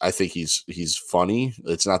favorites. I think he's funny.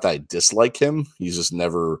 It's not that I dislike him. He's just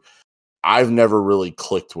I've never really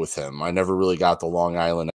clicked with him. I never really got the Long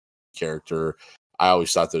Island character. I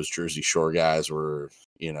always thought those Jersey Shore guys were,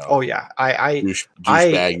 douchebaggy,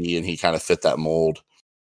 and he kind of fit that mold.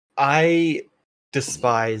 I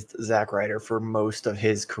despised Zack Ryder for most of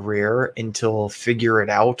his career until Figure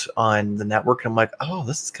It Out on the network. And I'm like, oh,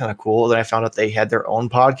 this is kind of cool. Then I found out they had their own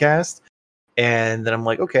podcast. And then I'm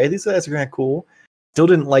like, okay, these guys are kind of cool. Still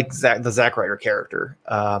didn't like the Zack Ryder character.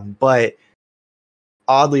 But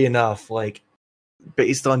oddly enough,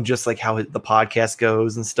 based on just how the podcast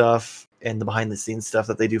goes and stuff, and the behind the scenes stuff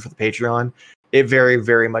that they do for the Patreon, it very,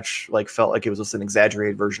 very much felt like it was just an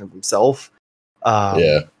exaggerated version of himself.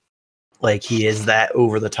 He is that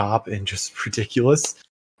over the top and just ridiculous.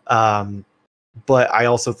 But I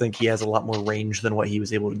also think he has a lot more range than what he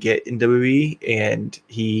was able to get in WWE, and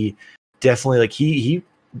he definitely he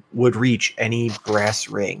would reach any brass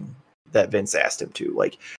ring that Vince asked him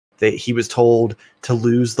to. He was told to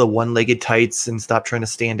lose the one-legged tights and stop trying to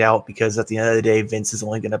stand out, because at the end of the day, Vince is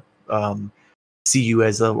only going to see you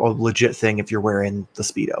as a legit thing if you're wearing the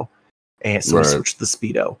Speedo. And so he switched the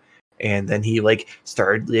Speedo. And then he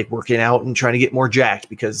started working out and trying to get more jacked,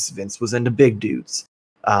 because Vince was into big dudes.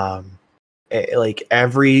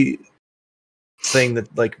 Every thing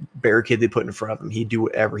that barricade they put in front of him, he'd do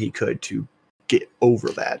whatever he could to get over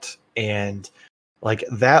that. And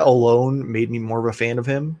that alone made me more of a fan of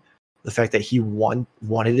him. The fact that he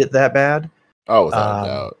wanted it that bad. Oh, without a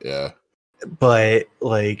doubt, yeah. But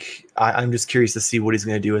I'm just curious to see what he's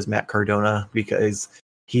going to do as Matt Cardona, because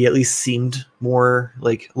he at least seemed more a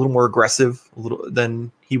little more aggressive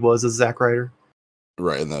than he was as Zack Ryder.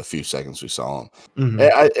 Right, in the few seconds we saw him. And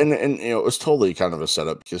it was totally kind of a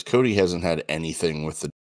setup, because Cody hasn't had anything with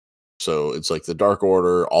so it's the Dark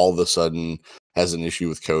Order all of a sudden has an issue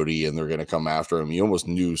with Cody, and they're going to come after him. You almost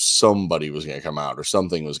knew somebody was going to come out or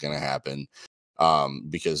something was going to happen.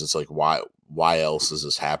 because it's like, why else is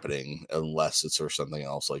this happening unless it's or something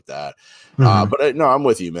else like that. But no, I'm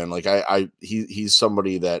with you, man. Like he's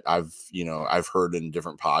somebody that I've heard in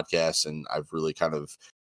different podcasts, and I've really kind of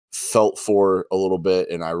felt for a little bit,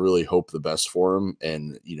 and I really hope the best for him.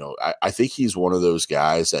 And I think he's one of those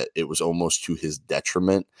guys that it was almost to his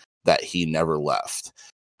detriment that he never left.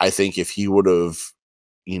 I think if he would have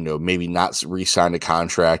maybe not re-signed a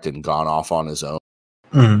contract and gone off on his own,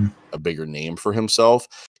 a bigger name for himself,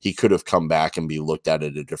 he could have come back and be looked at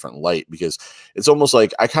in a different light. Because it's almost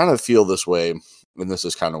like I kind of feel this way, and this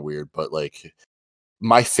is kind of weird, but like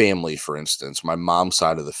my family, for instance, my mom's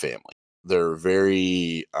side of the family, they're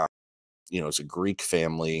very, it's a Greek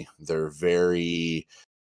family. They're very,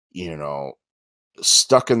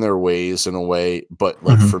 stuck in their ways in a way. But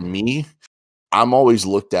like for me, I'm always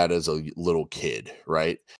looked at as a little kid,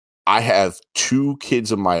 right? I have 2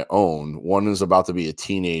 kids of my own. One is about to be a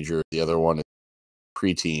teenager. The other one is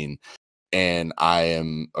preteen. And I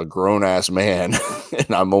am a grown ass man.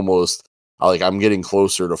 And I'm getting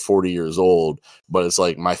closer to 40 years old. But it's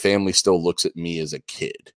like my family still looks at me as a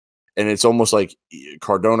kid. And it's almost like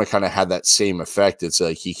Cardona kind of had that same effect. It's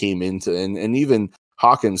like he came into, and even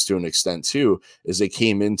Hawkins to an extent too, is they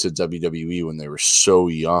came into WWE when they were so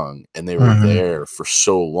young, and they were there for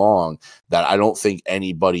so long that I don't think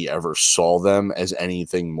anybody ever saw them as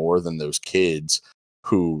anything more than those kids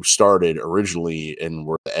who started originally and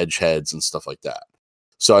were the edgeheads and stuff like that.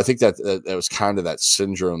 So I think that was kind of that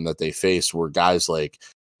syndrome that they faced, where guys like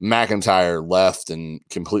McIntyre left and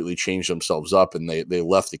completely changed themselves up, and they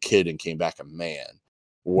left the kid and came back a man.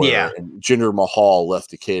 Where Jinder Mahal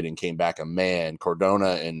left the kid and came back a man.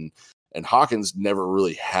 Cardona and Hawkins never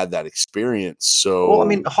really had that experience. So, well, I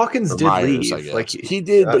mean, Hawkins did leave. I guess. Like he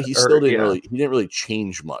did, but he still didn't really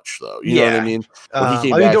change much, though. You know what I mean? When he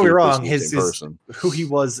came back, don't get me wrong, his who he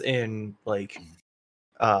was in like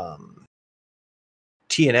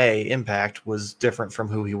TNA Impact was different from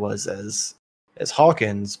who he was as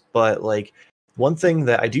Hawkins. But like one thing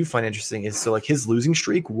that I do find interesting is, so like his losing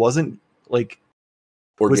streak wasn't like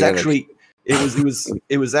organic.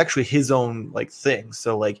 It was actually his own like thing.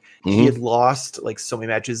 So like he had lost like so many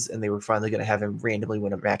matches, and they were finally going to have him randomly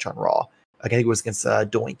win a match on Raw. I think it was against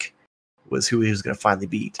Doink was who he was going to finally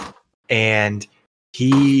beat. And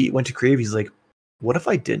he went to creative. He's like, what if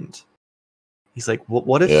I didn't? He's like,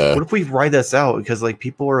 what if we ride this out? Because like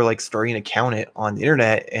people are like starting to count it on the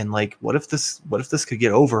internet, and like what if this could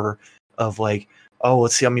get over of like, oh,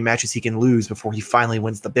 let's see how many matches he can lose before he finally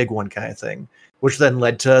wins the big one kind of thing, which then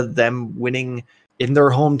led to them winning in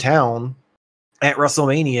their hometown at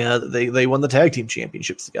WrestleMania. They won the tag team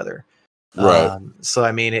championships together. Right. So,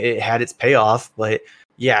 I mean, it had its payoff, but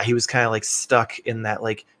yeah, he was kind of like stuck in that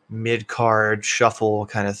like mid-card shuffle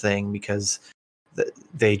kind of thing, because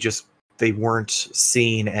they weren't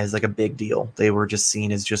seen as like a big deal. They were just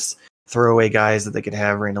seen as just throwaway guys that they could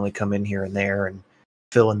have randomly come in here and there and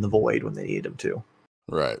fill in the void when they needed them to.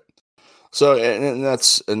 Right. So, and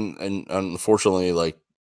that's, and unfortunately, like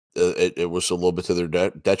it was a little bit to their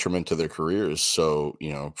detriment to their careers. So,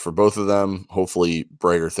 for both of them, hopefully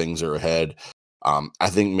brighter things are ahead. I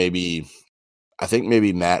think maybe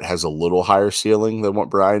Matt has a little higher ceiling than what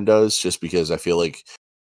Brian does, just because I feel like,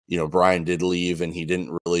 Brian did leave, and he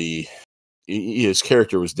didn't really, his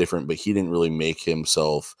character was different, but he didn't really make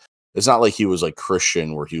himself. It's not like he was like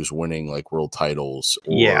Christian, where he was winning like world titles,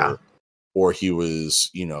 or he was,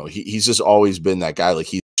 he's just always been that guy. Like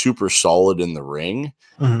he's super solid in the ring,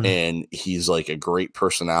 and he's like a great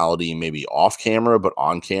personality, maybe off camera, but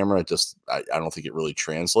on camera, I don't think it really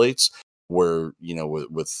translates. Where,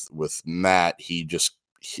 with Matt,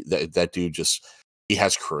 that dude just, he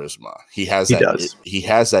has charisma. He has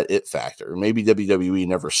that it factor. Maybe WWE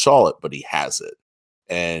never saw it, but he has it.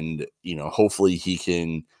 And, hopefully he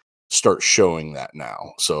can start showing that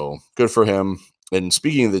now. So good for him. And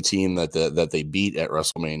speaking of the team that they beat at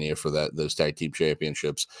WrestleMania for those tag team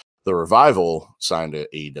championships, the Revival signed an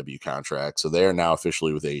AEW contract. So they are now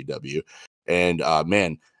officially with AEW. And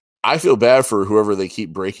man, I feel bad for whoever they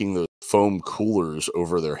keep breaking those foam coolers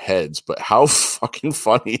over their heads, but how fucking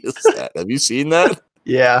funny is that? Have you seen that?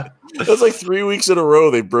 Yeah. That's like 3 weeks in a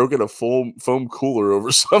row they've broken a foam cooler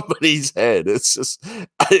over somebody's head. It's just,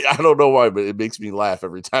 I don't know why, but it makes me laugh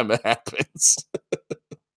every time it happens.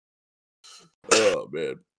 Oh,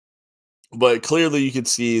 man. But clearly you can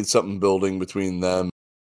see something building between them,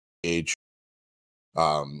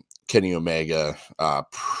 Kenny Omega,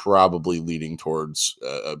 probably leading towards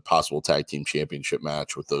a possible tag team championship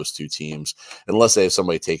match with those two teams, unless they have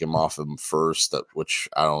somebody take him off them first. Which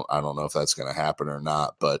I don't know if that's going to happen or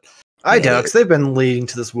not. But I doubt, because they've been leading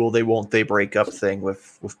to this will they won't they break up thing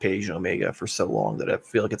with Paige and Omega for so long that I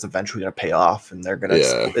feel like it's eventually going to pay off, and they're going to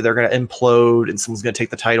implode, and someone's going to take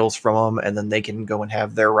the titles from them, and then they can go and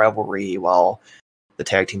have their rivalry while the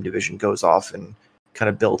tag team division goes off and kind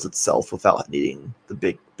of builds itself without needing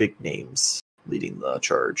the big names leading the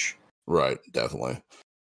charge. Right, definitely.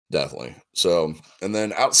 So, and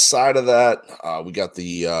then outside of that, we got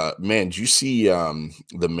the did you see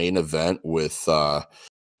the main event with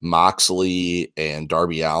Moxley and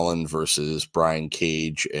Darby Allin versus Brian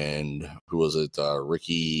Cage and who was it?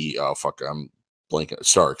 Ricky I'm blanking.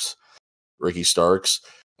 Starks. Ricky Starks.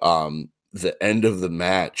 The end of the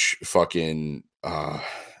match,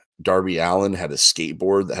 Darby Allin had a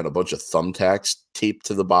skateboard that had a bunch of thumbtacks taped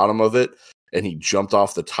to the bottom of it, and he jumped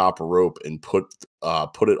off the top rope and put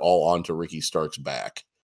it all onto Ricky Stark's back.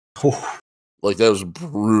 Oh. Like, that was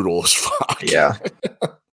brutal as fuck. Yeah.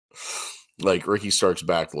 Like, Ricky Stark's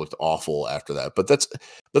back looked awful after that. But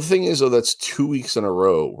the thing is, though, that's 2 weeks in a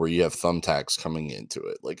row where you have thumbtacks coming into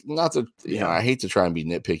it. Like, not that, I hate to try and be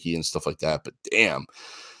nitpicky and stuff like that, but damn.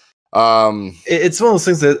 It's one of those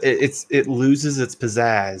things that it loses its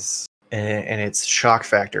pizzazz and its shock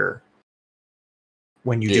factor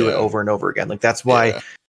when you do it over and over again. Like, that's why,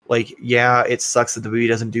 it sucks that the WWE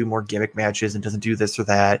doesn't do more gimmick matches and doesn't do this or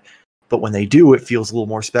that. But when they do, it feels a little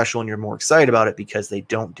more special and you're more excited about it because they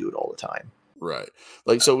don't do it all the time. Right.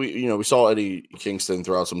 Like, so we saw Eddie Kingston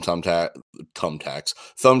throw out some thumbtacks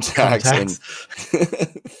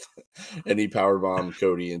and he powerbomb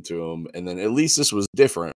Cody into him. And then at least this was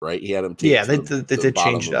different, right? He had him take they did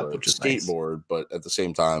change it up, which is skateboard, nice. But at the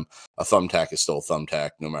same time, a thumbtack is still a thumbtack,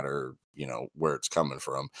 no matter, where it's coming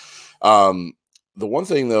from. The one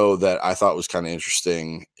thing though that I thought was kind of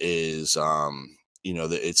interesting is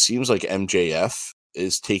that it seems like MJF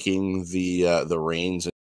is taking the reins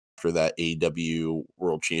after that AEW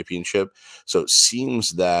World Championship. So it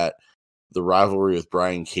seems that the rivalry with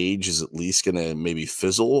Brian Cage is at least going to maybe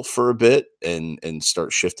fizzle for a bit and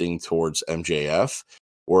start shifting towards MJF,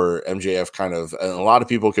 where MJF and a lot of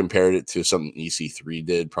people compared it to something EC3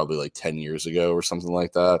 did probably like 10 years ago or something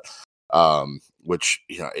like that. Which,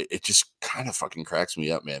 it just kind of fucking cracks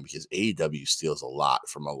me up, man, because AEW steals a lot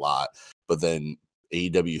from a lot, but then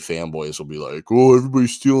AEW fanboys will be like, "Oh,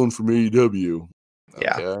 everybody's stealing from AEW."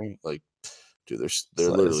 Yeah, okay? Like, dude, they're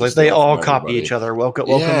literally. It's like they all copy each other.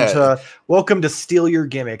 Welcome to steal your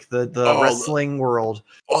gimmick, the wrestling world.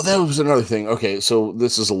 Oh, that was another thing. Okay, so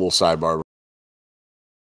this is a little sidebar.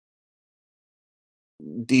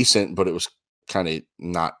 Decent, but it was kind of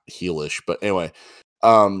not heelish. But anyway,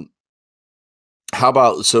 how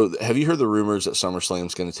about, have you heard the rumors that SummerSlam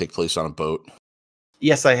is going to take place on a boat?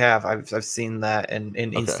 Yes, I have. I've seen that, and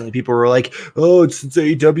instantly people were like, "Oh, it's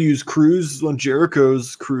AEW's cruise on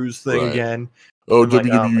Jericho's cruise thing again." Oh,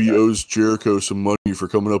 WWE owes Jericho some money for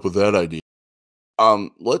coming up with that idea.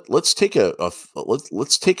 Let's take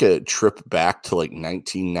a trip back to like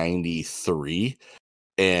 1993,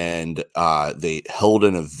 and they held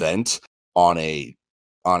an event on a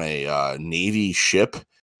Navy ship,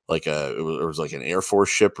 like it was like an Air Force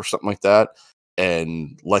ship or something like that.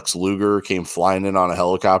 And Lex Luger came flying in on a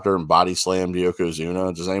helicopter and body slammed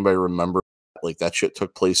Yokozuna. Does anybody remember? Like, that shit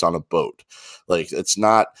took place on a boat. Like, it's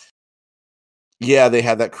not. Yeah, they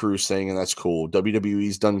had that cruise thing, and that's cool.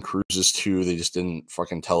 WWE's done cruises too. They just didn't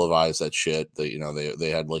fucking televise that shit. They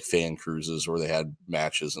had like fan cruises where they had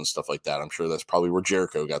matches and stuff like that. I'm sure that's probably where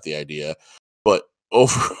Jericho got the idea. But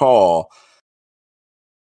overall,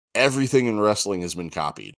 everything in wrestling has been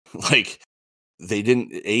copied. Like,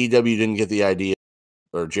 AEW didn't get the idea,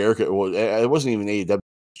 or Jericho. Well, it wasn't even AEW.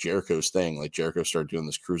 Jericho's thing. Like, Jericho started doing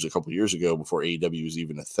this cruise a couple years ago before AEW was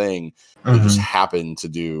even a thing. They just happened to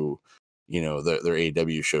do, their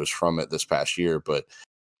AEW shows from it this past year. But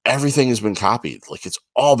everything has been copied. Like, it's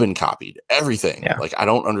all been copied. Everything. Yeah. Like, I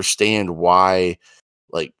don't understand why,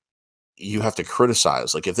 like, you have to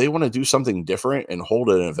criticize. Like, if they want to do something different and hold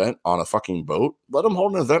an event on a fucking boat, let them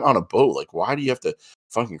hold an event on a boat. Like, why do you have to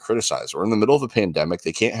fucking criticize? We're in the middle of a pandemic.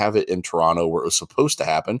 They can't have it in Toronto where it was supposed to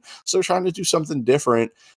happen. So they're trying to do something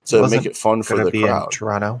different to make it fun for the crowd. In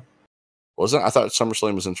Toronto? Wasn't? I thought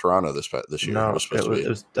SummerSlam was in Toronto this year. No, it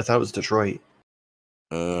was I thought it was Detroit.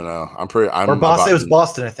 No, or Boston. It was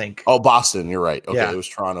Boston, I think. Oh, Boston. You're right. Okay, yeah. It was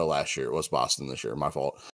Toronto last year. It was Boston this year. My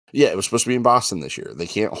fault. Yeah, it was supposed to be in Boston this year. They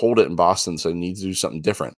can't hold it in Boston, so they need to do something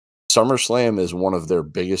different. SummerSlam is one of their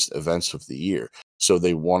biggest events of the year, so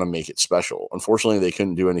they want to make it special. Unfortunately, they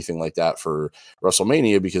couldn't do anything like that for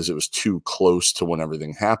WrestleMania because it was too close to when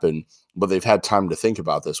everything happened, but they've had time to think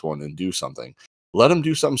about this one and do something. Let them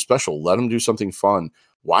do something special. Let them do something fun.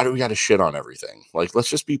 why do we got to shit on everything? Like, let's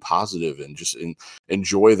just be positive and just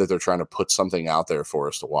enjoy that they're trying to put something out there for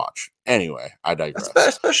us to watch. Anyway, I digress.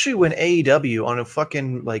 Especially when AEW on a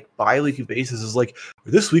fucking like bi-weekly basis is like,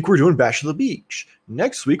 this week we're doing Bash of the Beach.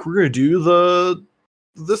 Next week we're gonna do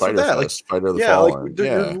this Fighter or that. Fest, like, Fighter of the yeah, Fallen. like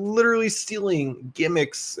they're literally stealing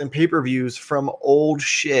gimmicks and pay-per-views from old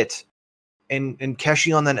shit and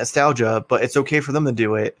cashing on that nostalgia. But it's okay for them to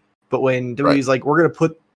do it. But when WWE's like, we're gonna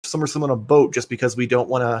put SummerSlam on a boat just because we don't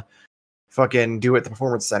want to fucking do it at the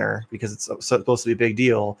Performance Center because it's supposed to be a big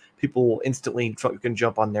deal, people will instantly fucking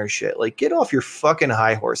jump on their shit. Like, get off your fucking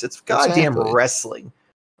high horse. It's goddamn wrestling.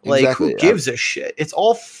 Like, who gives a shit? It's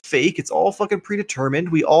all fake. It's all fucking predetermined.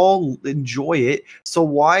 We all enjoy it. So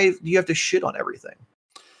why do you have to shit on everything?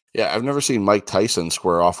 Yeah, I've never seen Mike Tyson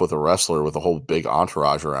square off with a wrestler with a whole big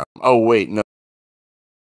entourage around him. Oh, wait, no.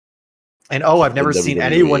 And I've never seen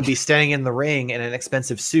anyone be standing in the ring in an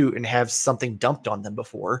expensive suit and have something dumped on them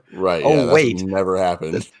before. Right. Oh, yeah, wait. Never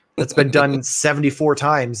happened. That's been done 74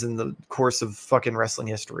 times in the course of fucking wrestling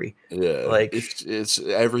history. Yeah. Like, it's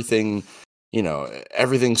everything,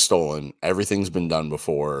 everything's stolen. Everything's been done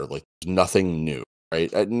before. Like, nothing new.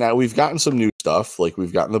 Right. Now we've gotten some new stuff. Like,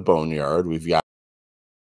 we've gotten the Boneyard. We've got,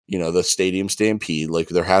 the Stadium Stampede. Like,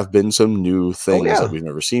 there have been some new things that we've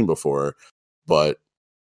never seen before. But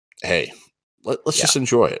hey, let's just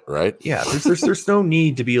enjoy it, right? Yeah, there's no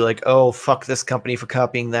need to be like, oh, fuck this company for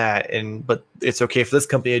copying that, but it's okay for this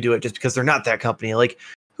company to do it just because they're not that company. Like,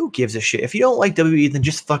 who gives a shit? If you don't like WWE, then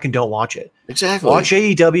just fucking don't watch it. Exactly. Watch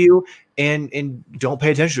AEW and don't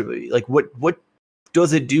pay attention to it. Like, what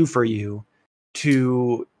does it do for you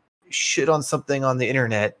to shit on something on the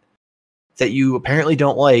internet that you apparently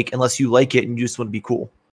don't like unless you like it and you just want to be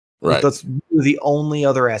cool? Right. Like, that's the only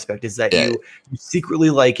other aspect is that you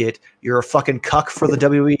secretly like it. You're a fucking cuck for the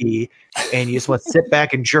WWE, and you just want to sit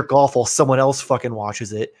back and jerk off while someone else fucking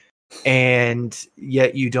watches it. And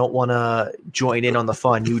yet you don't want to join in on the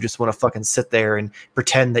fun. You just want to fucking sit there and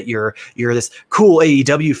pretend that you're this cool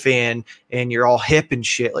AEW fan and you're all hip and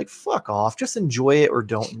shit. Like, fuck off. Just enjoy it or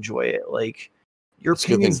don't enjoy it. Like, your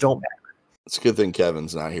opinions don't matter. It's a good thing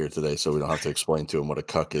Kevin's not here today, so we don't have to explain to him what a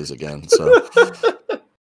cuck is again. So.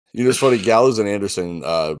 It's funny. Gallows and Anderson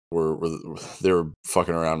they were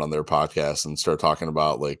fucking around on their podcast and started talking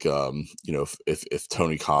about like if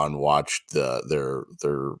Tony Khan watched their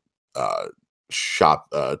talking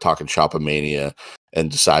Shopomania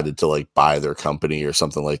and decided to like buy their company or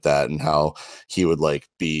something like that, and how he would like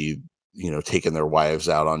be taking their wives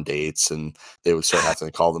out on dates and they would start having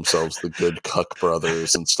to call themselves the Good Cuck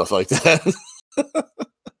Brothers and stuff like that.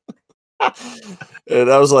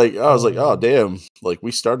 And I was like, oh damn! Like,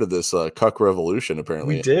 we started this cuck revolution.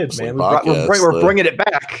 Apparently, we did, man. We're bringing it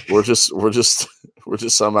back. We're just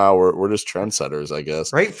somehow we're just trendsetters, I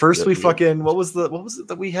guess. Right. First, we fucking what was it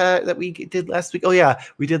that we did last week? Oh yeah,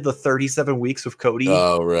 we did the 37 weeks with Cody.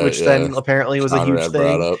 Oh right. Which then apparently was Conrad a huge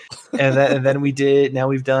thing. and then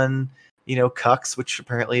we've done cucks, which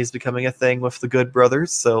apparently is becoming a thing with the Good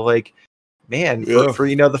Brothers. So like. Man, for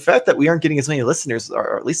the fact that we aren't getting as many listeners,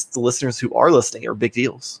 or at least the listeners who are listening, are big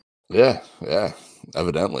deals. Yeah,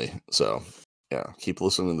 evidently. So, yeah, keep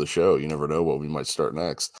listening to the show. You never know what we might start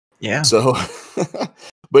next. Yeah. So,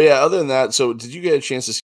 but yeah, other than that, so did you get a chance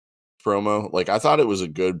to see promo? Like, I thought it was a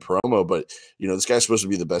good promo, but this guy's supposed to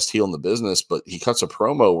be the best heel in the business, but he cuts a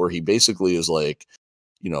promo where he basically is like,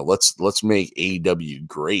 let's make AEW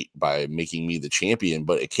great by making me the champion.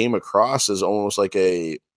 But it came across as almost like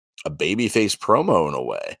a babyface promo in a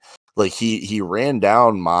way. Like he ran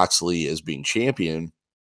down Moxley as being champion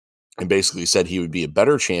and basically said he would be a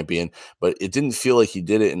better champion, but it didn't feel like he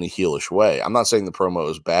did it in a heelish way. I'm not saying the promo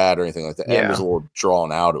was bad or anything like that. It was a little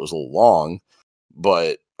drawn out. It was a little long,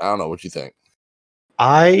 but I don't know. What do you think?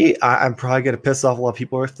 I'm probably going to piss off a lot of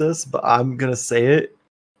people with this, but I'm going to say it.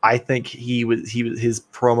 I think his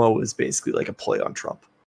promo was basically like a play on Trump.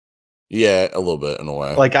 Yeah, a little bit in a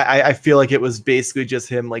way. Like I feel like it was basically just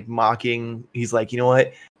him like mocking. He's like, you know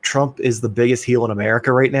what? Trump is the biggest heel in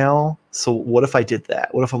America right now. So what if I did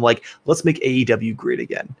that? What if I'm like, let's make AEW great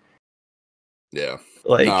again? Yeah.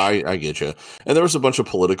 Like, no, I get you. And there was a bunch of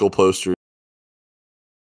political posters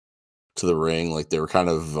to the ring. Like they were kind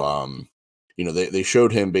of, they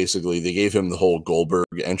showed him basically, they gave him the whole Goldberg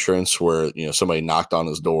entrance where, somebody knocked on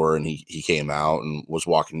his door and he came out and was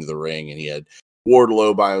walking to the ring and he had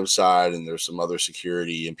Wardlow by his side, and there's some other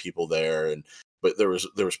security and people there, but there was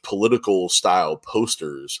political style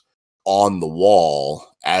posters on the wall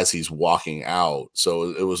as he's walking out.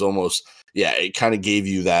 So it was almost, it kind of gave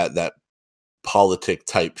you that politic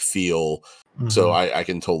type feel. Mm-hmm. So I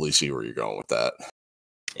can totally see where you're going with that.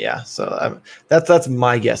 Yeah, so that's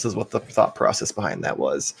my guess is what the thought process behind that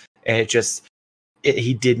was, and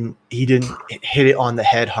he didn't hit it on the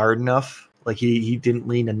head hard enough. Like he didn't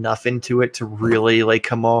lean enough into it to really like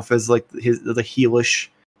come off as like the heelish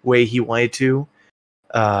way he wanted to.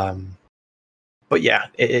 But yeah,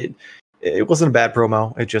 it wasn't a bad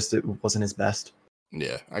promo. It wasn't his best.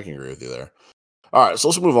 Yeah, I can agree with you there. All right, so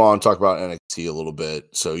let's move on and talk about NXT a little bit.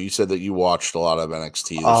 So you said that you watched a lot of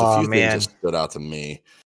NXT. There's a few things that stood out to me,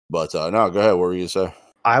 but no, go ahead. What were you say?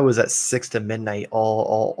 I was at 6 to midnight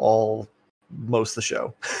all most of the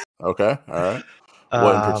show. Okay, all right.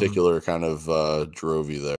 What in particular kind of drove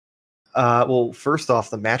you there? Well, first off,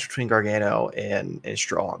 the match between Gargano and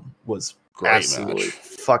Strong was great, absolutely match.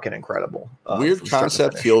 Fucking incredible. Weird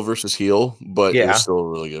concept, heel versus heel, but yeah, it was still a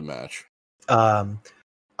really good match.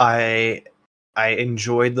 I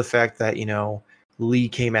enjoyed the fact that Lee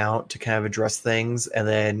came out to kind of address things, and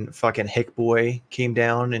then fucking Hick Boy came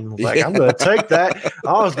down and was like, I'm gonna take that.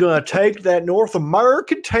 I was gonna take that North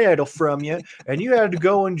American title from you, and you had to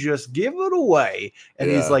go and just give it away. And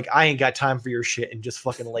he's like, I ain't got time for your shit, and just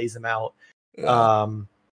fucking lays him out. Yeah.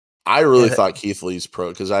 I really thought Keith Lee's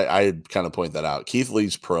because I kind of point that out. Keith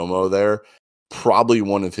Lee's promo there, probably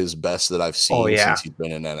one of his best that I've seen since he's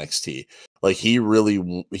been in NXT. Like he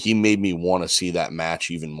made me want to see that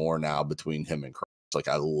match even more now between him and Cross. Like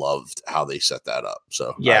I loved how they set that up.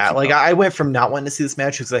 So yeah, I went from not wanting to see this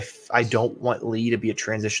match because I don't want Lee to be a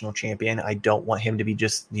transitional champion. I don't want him to be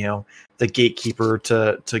just the gatekeeper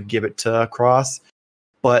to give it to Cross.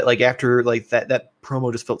 But like after like that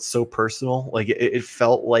promo just felt so personal. Like it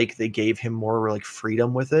felt like they gave him more like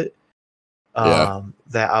freedom with it. That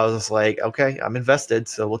I was like, okay, I'm invested.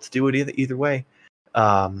 So let's do it either way.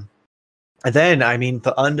 And then, I mean,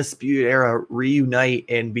 the Undisputed Era reunite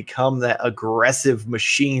and become that aggressive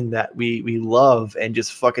machine that we love and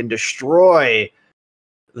just fucking destroy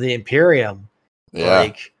the Imperium. Yeah.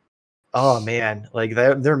 Like, oh man, like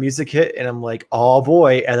their music hit and I'm like, oh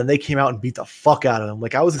boy. And then they came out and beat the fuck out of them.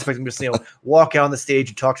 Like I was expecting just, walk out on the stage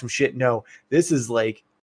and talk some shit. No, this is like,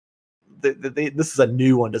 this is a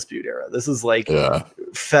new Undisputed Era. This is like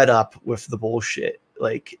fed up with the bullshit.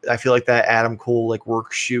 Like, I feel like that Adam Cole like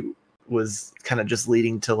work shoot was kind of just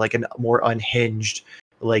leading to like a more unhinged,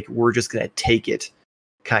 like we're just gonna take it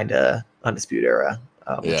kind of Undisputed Era,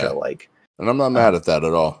 which I like. And I'm not mad at that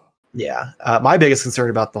at all. Yeah, my biggest concern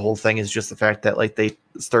about the whole thing is just the fact that like they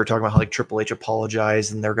started talking about how like Triple H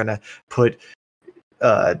apologized and they're gonna put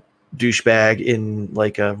douchebag in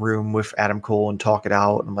like a room with Adam Cole and talk it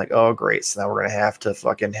out. And I'm like, oh great, so now we're gonna have to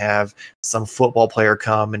fucking have some football player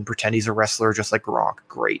come and pretend he's a wrestler just like Gronk.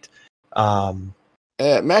 Great.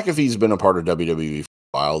 McAfee's been a part of WWE for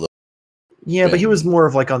a while, though. Yeah, but he was more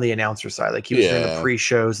of like on the announcer side. Like he was doing the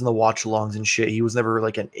pre-shows and the watch-alongs and shit. He was never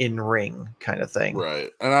like an in-ring kind of thing. Right.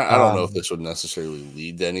 And I don't know if this would necessarily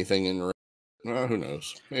lead to anything in ring. Who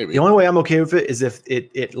knows? Maybe. The only way I'm okay with it is if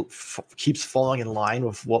it keeps falling in line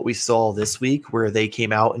with what we saw this week, where they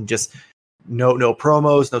came out and just no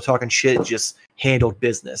promos, no talking shit, just handled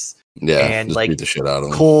business. Yeah, and like beat the shit out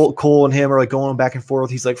of him. Cole and him are like going back and forth.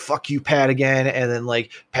 He's like, "Fuck you, Pat," again, and then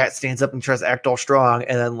like Pat stands up and tries to act all strong,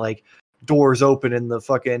 and then like doors open and the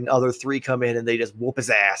fucking other three come in and they just whoop his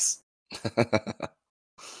ass. And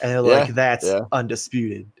they're like, "That's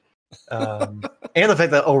undisputed." And the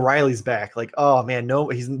fact that O'Reilly's back, like, oh man, no,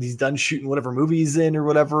 he's done shooting whatever movie he's in or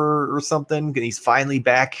whatever or something, and he's finally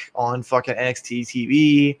back on fucking NXT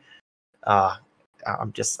TV.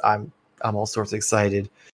 I'm all sorts of excited.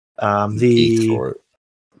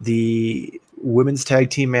 The women's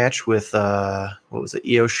tag team match with what was it?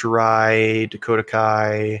 Io Shirai, Dakota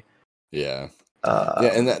Kai. Yeah.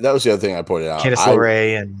 And that was the other thing I pointed out. Candice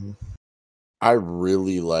LeRae and I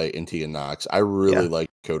really like Tegan Knox. I really like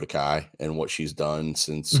Dakota Kai and what she's done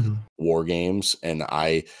since War Games. And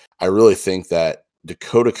I really think that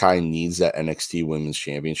Dakota Kai needs that NXT Women's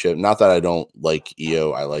Championship. Not that I don't like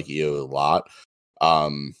Io. I like Io a lot.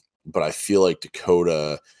 But I feel like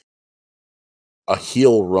Dakota, a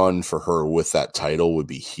heel run for her with that title would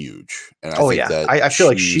be huge. And I feel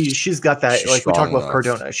like she's got that, like we talked about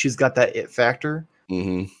Cardona, she's got that it factor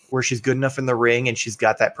where she's good enough in the ring and she's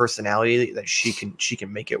got that personality that she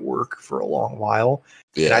can make it work for a long while.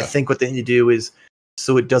 Yeah. And I think what they need to do is,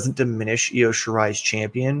 so it doesn't diminish Io Shirai's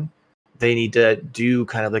champion, they need to do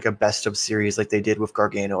kind of like a best of series like they did with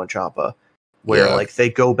Gargano and Ciampa, where like they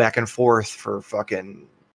go back and forth for fucking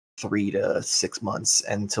 3 to 6 months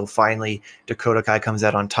until finally Dakota Kai comes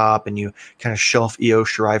out on top and you kind of shelf Io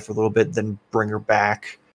Shirai for a little bit, then bring her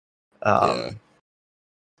back.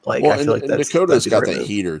 Like, I feel like Dakota's got that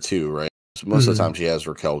heater too, right? So most of the time she has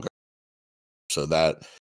Raquel, so that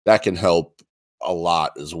can help a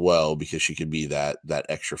lot as well because she could be that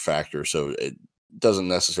extra factor. So it doesn't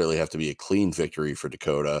necessarily have to be a clean victory for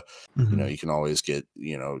Dakota. You know, you can always get,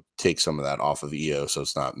 take some of that off of Io, so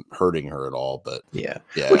it's not hurting her at all. But yeah.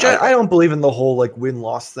 Yeah. Which I don't believe in the whole like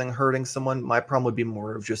win-loss thing hurting someone. My problem would be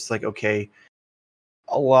more of just like, okay,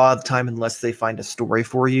 a lot of the time, unless they find a story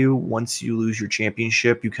for you, once you lose your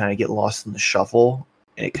championship, you kind of get lost in the shuffle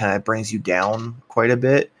and it kind of brings you down quite a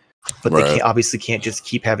bit. But they can't just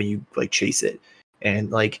keep having you like chase it.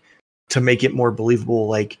 And like to make it more believable,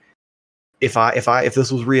 like if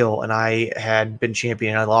this was real and I had been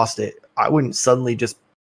champion and I lost it, I wouldn't suddenly just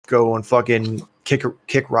go and fucking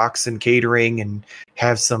kick rocks and catering and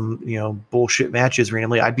have some, bullshit matches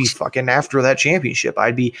randomly. I'd be fucking after that championship.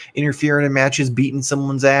 I'd be interfering in matches, beating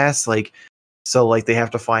someone's ass. So they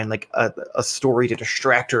have to find like a story to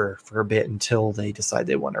distract her for a bit until they decide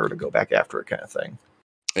they want her to go back after it, kind of thing.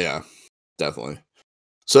 Yeah, definitely.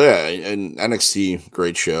 So yeah, and NXT,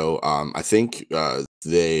 great show. I think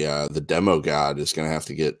the demo god is going to have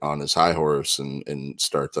to get on his high horse and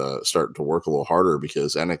start to work a little harder,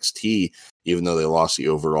 because NXT, even though they lost the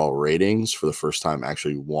overall ratings, for the first time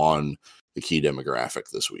actually won the key demographic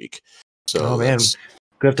this week. So man,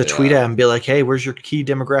 gonna have to tweet at him and be like, "Hey, where's your key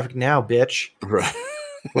demographic now, bitch?" Right.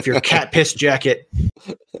 With your cat piss jacket.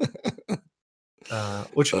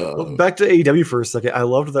 Back to AEW for a second. I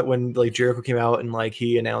loved that when like Jericho came out and like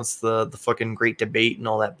he announced the fucking great debate and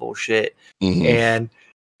all that bullshit, and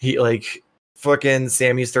he like fucking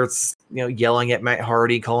Sammy starts yelling at Matt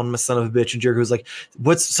Hardy, calling him a son of a bitch, and Jericho's like,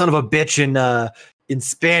 "What's son of a bitch in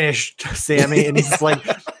Spanish, Sammy?" And he's just like,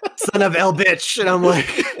 "Son of el bitch," and I'm like.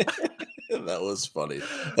 That was funny.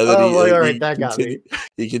 And then all right, that got me.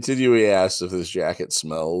 He continually asked if his jacket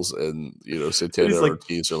smells, and Santana and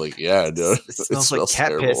Ortiz are like, "Yeah, dude, it smells like cat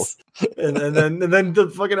terrible." piss. and then the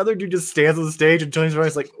fucking other dude just stands on the stage, and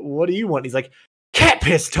Tony's like, "What do you want?" He's like, "Cat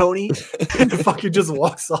piss, Tony," and fucking just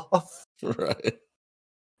walks off. Right.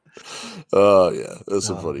 Oh yeah, that's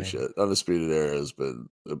some funny shit. Undisputed Era has been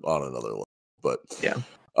on another level, but yeah.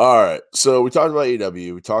 All right, so we talked about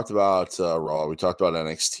AEW, we talked about Raw, we talked about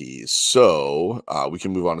NXT, so we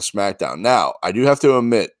can move on to SmackDown. Now, I do have to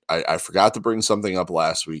admit, I forgot to bring something up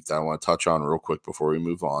last week that I want to touch on real quick before we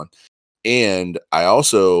move on. And I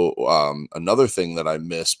also, another thing that I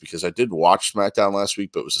missed, because I did watch SmackDown last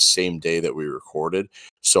week, but it was the same day that we recorded,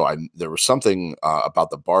 so there was something about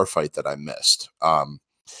the bar fight that I missed.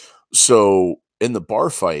 So in the bar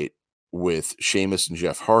fight with Sheamus and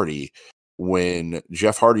Jeff Hardy, when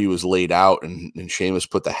Jeff Hardy was laid out and Sheamus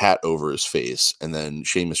put the hat over his face, and then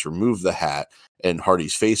Sheamus removed the hat and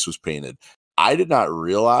Hardy's face was painted, I did not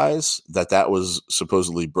realize that was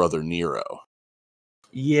supposedly Brother Nero.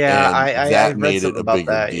 Yeah, I made it a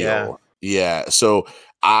bigger deal. Yeah, so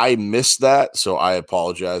I missed that, so I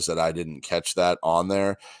apologize that I didn't catch that on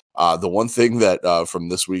there. The one thing that from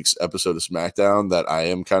this week's episode of SmackDown that I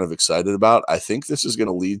am kind of excited about, I think this is going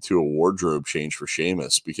to lead to a wardrobe change for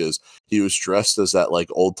Sheamus, because he was dressed as that like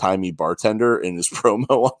old timey bartender in his promo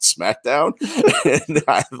on SmackDown, and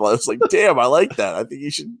I was like, "Damn, I like that. I think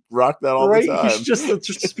he should rock that all the time." He should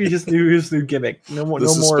just be his new gimmick. No more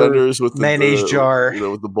suspenders with the mayonnaise jar,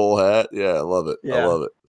 with the bull hat. Yeah, I love it. Yeah. I love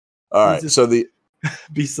it. All right, so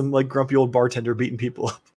be some like grumpy old bartender beating people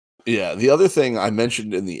up. Yeah, the other thing I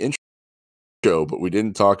mentioned in the intro show, but we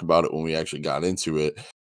didn't talk about it when we actually got into it,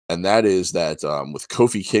 and that is that with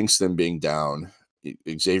Kofi Kingston being down,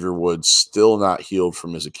 Xavier Woods still not healed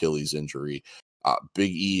from his Achilles injury,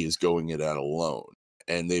 Big E is going it out alone.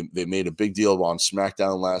 And they made a big deal on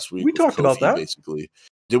SmackDown last week. We talked about that. Basically.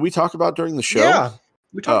 Did we talk about during the show? Yeah,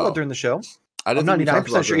 we talked about during the show. I'm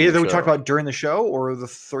 99% sure either we talked about during the show or the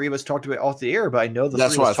three of us talked about off the air, but I know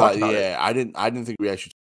that's what I thought. Yeah, I didn't think we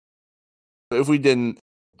actually. If we didn't,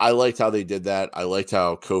 I liked how they did that. I liked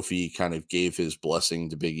how Kofi kind of gave his blessing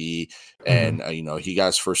to Big E, and he got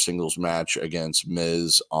his first singles match against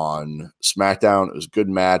Miz on SmackDown. It was a good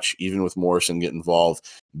match, even with Morrison getting involved.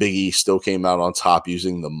 Big E still came out on top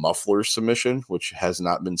using the muffler submission, which has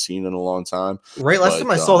not been seen in a long time. Right, last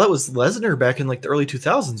time I saw that was Lesnar back in like the early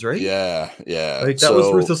 2000s, right? Yeah. Like that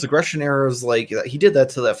was Ruthless Aggression eras. Like he did that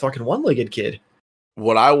to that fucking one-legged kid.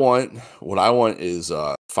 What I want is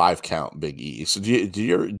 5 count Big E. So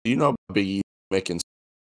do you know Big E making?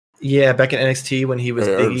 Yeah, back in NXT when he was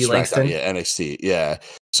Big E Langston. Yeah, NXT. Yeah.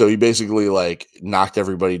 So he basically like knocked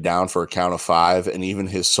everybody down for a count of 5, and even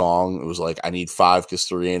his song, it was like, "I need 5 because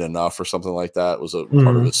 3 ain't enough" or something like that. Was a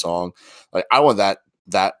part of his song. Like I want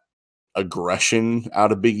that aggression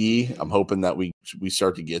out of Big E. I'm hoping that we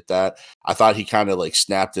start to get that. I thought he kind of like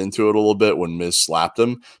snapped into it a little bit when Miz slapped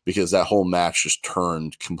him, because that whole match just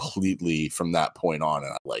turned completely from that point on,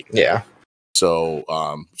 and I like that. Yeah.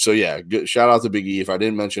 So, so yeah, good, shout out to Big E. If I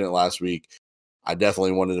didn't mention it last week, I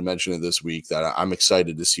definitely wanted to mention it this week. That I'm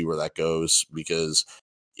excited to see where that goes because,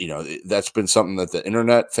 you know, that's been something that the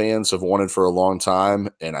internet fans have wanted for a long time,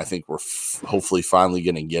 and I think we're hopefully finally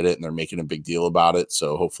going to get it, and they're making a big deal about it.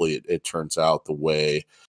 So hopefully it turns out the way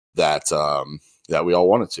that that we all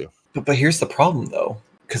want it to. But here's the problem, though,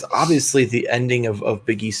 because obviously the ending of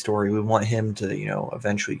Big E's story, we want him to, you know,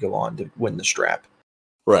 eventually go on to win the strap.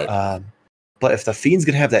 Right. But if the Fiend's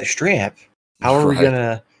gonna have that strap, how are we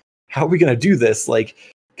gonna do this? Like,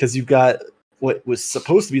 because you've got what was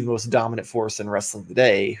supposed to be the most dominant force in wrestling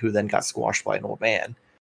today, who then got squashed by an old man.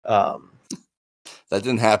 That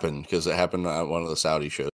didn't happen because it happened at one of the Saudi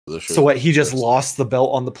shows. So what? He just lost the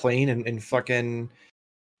belt on the plane in fucking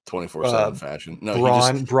 24/7 fashion. No,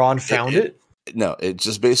 Braun found it. No, it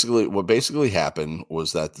just basically happened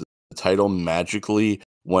was that the title magically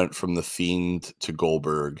went from the Fiend to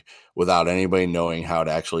Goldberg without anybody knowing how it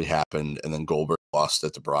actually happened, and then Goldberg lost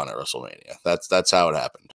it to Braun at WrestleMania. That's how it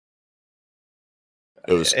happened.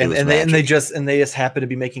 They just happened to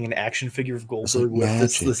be making an action figure of Goldberg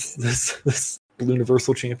with this Blue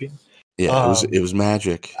Universal Champion. Yeah, it was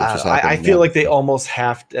magic. I feel like they almost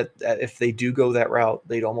have to, if they do go that route,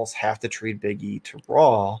 they'd almost have to trade Big E to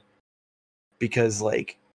Raw, because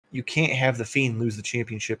like you can't have the Fiend lose the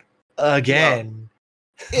championship again. And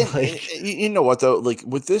you know what though? Like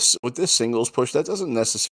with this singles push, that doesn't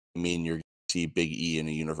necessarily mean you're going to see Big E in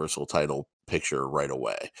a Universal title picture right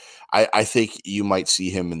away. I think you might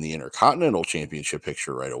see him in the Intercontinental Championship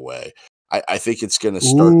picture right away. I think it's going to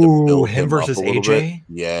start to build him versus up a little AJ. Bit.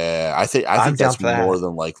 Yeah, I think that's more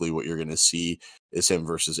than likely what you're going to see is him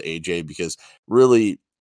versus AJ, because really,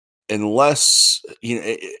 unless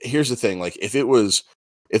here's the thing: like if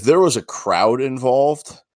there was a crowd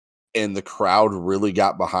involved, and the crowd really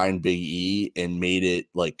got behind Big E and made it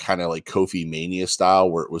like kind of like Kofi Mania style,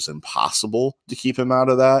 where it was impossible to keep him out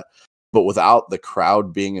of that. But without the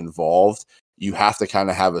crowd being involved, you have to kind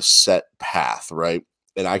of have a set path, right?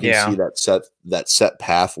 And I can see that set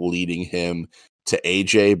path leading him to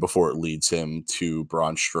AJ before it leads him to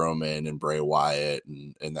Braun Strowman and Bray Wyatt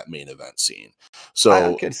and that main event scene. So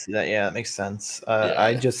I could see that. Yeah, that makes sense.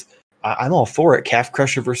 I'm all for it. Calf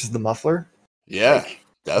Crusher versus the Muffler. Yeah.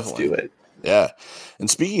 Definitely. Let's do it. Yeah. And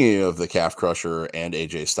speaking of the Calf Crusher and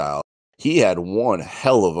AJ Styles, he had one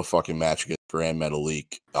hell of a fucking match against Grand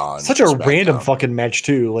Metalik on such a SmackDown. Random fucking match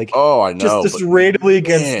too. Like, oh, I know, just randomly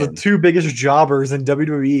against the two biggest jobbers in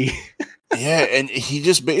WWE. Yeah, and he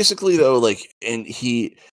just basically though, like, and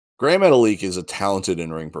Grand Metalik is a talented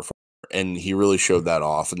in-ring performer, and he really showed that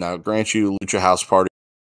off. And now, grant you, Lucha House Party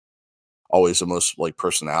always the most like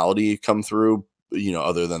personality come through,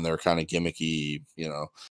 other than their kind of gimmicky,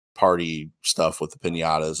 party stuff with the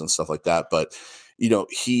piñatas and stuff like that. But,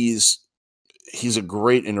 he's a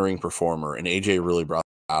great in-ring performer, and AJ really brought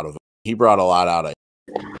out of him. He brought a lot out of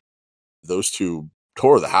him. Those two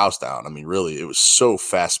tore the house down. I mean, really, it was so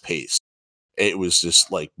fast-paced. It was just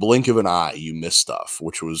like blink of an eye, you miss stuff,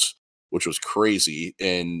 which was crazy.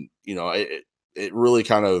 And, it really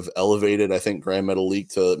kind of elevated, I think, Grand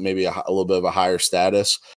Metalik to maybe a little bit of a higher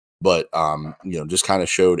status. But, just kind of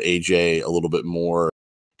showed AJ a little bit more,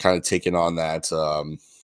 kind of taking on that,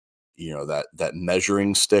 that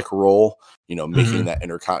measuring stick role, making that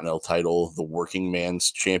Intercontinental title the working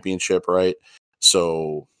man's championship, right?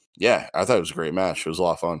 So, yeah, I thought it was a great match. It was a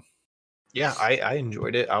lot of fun. Yeah, I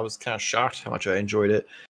enjoyed it. I was kind of shocked how much I enjoyed it.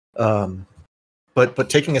 But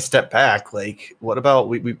taking a step back, like, what about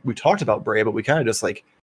we talked about Bray, but we kind of just like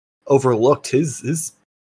overlooked his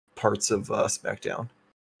parts of SmackDown,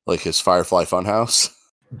 like his Firefly Funhouse.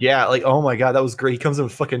 Yeah, like, oh my god, that was great. He comes in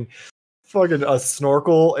with fucking a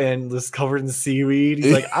snorkel and just covered in seaweed.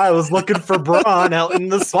 He's like, I was looking for Braun out in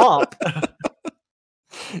the swamp.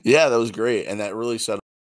 Yeah, that was great, and that really set up.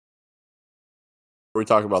 We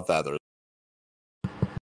talk about that.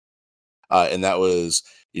 And that was,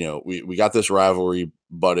 we got this rivalry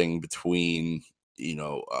budding between,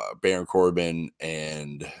 Baron Corbin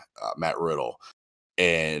and Matt Riddle.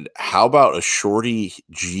 And how about a Shorty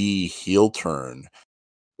G heel turn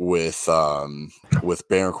with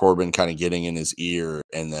Baron Corbin kind of getting in his ear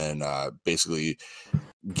and then basically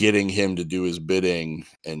getting him to do his bidding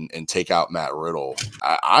and take out Matt Riddle.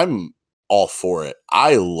 I'm all for it.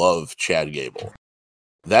 I love Chad Gable.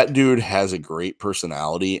 That dude has a great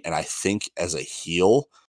personality, and I think as a heel,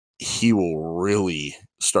 he will really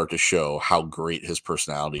start to show how great his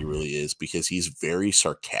personality really is, because he's very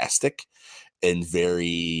sarcastic and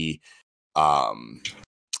very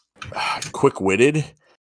quick-witted,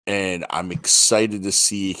 and I'm excited to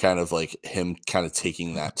see kind of like him kind of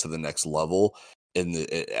taking that to the next level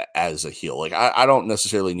as a heel. Like I don't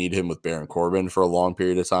necessarily need him with Baron Corbin for a long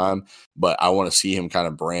period of time, but I want to see him kind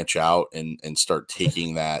of branch out and start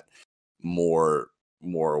taking that more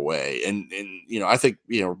away. And I think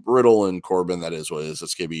Riddle and Corbin, that is what it is.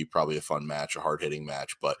 It's gonna be probably a fun match, a hard hitting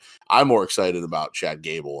match. But I'm more excited about Chad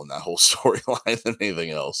Gable and that whole storyline than anything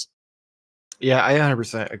else. Yeah, I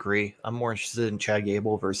 100% agree. I'm more interested in Chad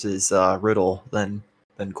Gable versus Riddle than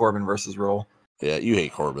Corbin versus Riddle. Yeah, you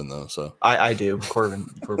hate Corbin though, so I do.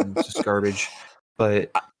 Corbin's just garbage.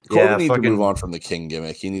 But Corbin needs to move on from the King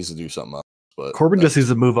gimmick. He needs to do something else. But Corbin just needs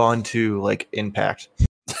to move on to like Impact.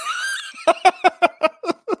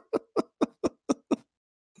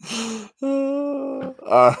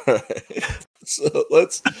 All right. So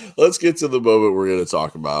let's get to the moment we're going to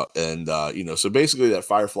talk about. And so basically that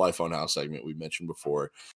Firefly Funhouse segment we mentioned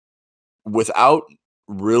before, without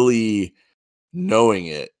really knowing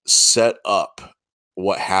it, set up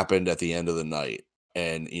what happened at the end of the night.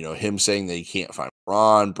 And him saying that he can't find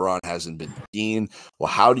Braun hasn't been seen.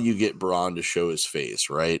 Well, how do you get Braun to show his face,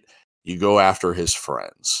 right? You go after his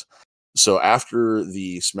friends. So after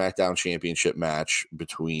the SmackDown Championship match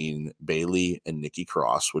between Bayley and Nikki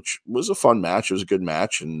Cross, which was a fun match, it was a good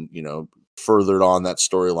match, and furthered on that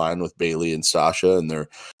storyline with Bayley and Sasha and their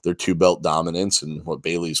 2-belt dominance, and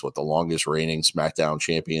Bayley's the longest reigning SmackDown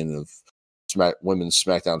champion of women's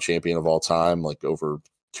SmackDown champion of all time, like over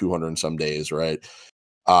 200 and some days, right?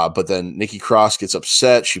 But then Nikki Cross gets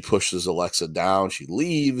upset. She pushes Alexa down. She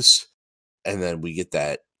leaves, and then we get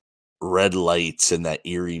that red lights and that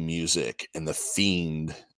eerie music, and the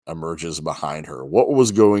Fiend emerges behind her. What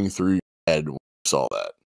was going through your head when you saw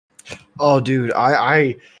that? Oh, dude,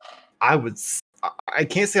 I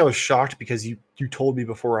can't say I was shocked because you told me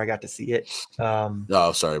before I got to see it.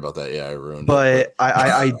 Oh, sorry about that. Yeah, I ruined it. But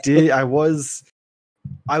I did. I was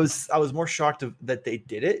more shocked that they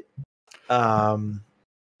did it.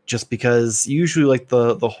 Just because usually like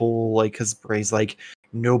the whole like, because Bray's like,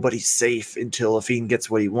 nobody's safe until a Fiend gets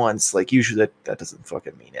what he wants. Like usually that doesn't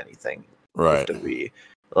fucking mean anything. Right. We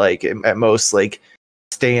like at most like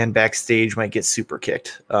Stan backstage might get super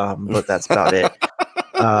kicked. But that's about it.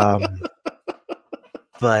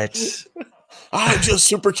 But I just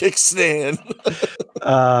super kick Stan.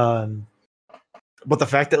 But the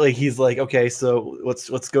fact that like he's like, okay, so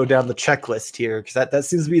let's go down the checklist here, because that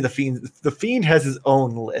seems to be the Fiend. The Fiend has his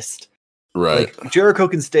own list. Right. Like, Jericho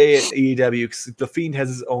can stay at AEW because the Fiend has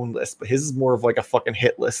his own list, but his is more of like a fucking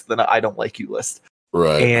hit list than a I don't like you list.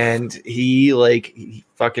 Right. And he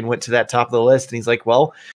fucking went to that top of the list, and he's like,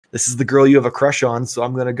 well, this is the girl you have a crush on, so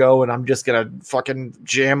I'm gonna go and I'm just gonna fucking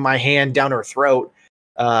jam my hand down her throat.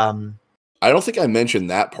 I don't think I mentioned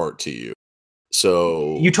that part to you.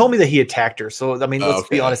 So you told me that he attacked her. So I mean, let's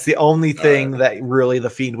be honest. The only thing that really the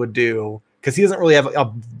Fiend would do, because he doesn't really have a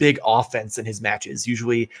big offense in his matches.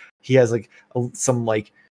 Usually, he has like some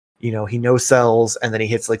like, he no-sells and then he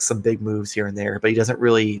hits like some big moves here and there, but he doesn't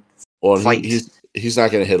really fight. He's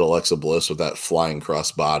not going to hit Alexa Bliss with that flying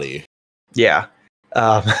cross body. Yeah,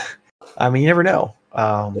 I mean, you never know.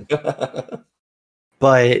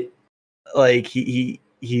 But like he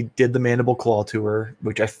did the Mandible Claw tour,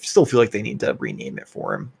 which I still feel like they need to rename it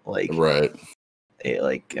for him. Like, right.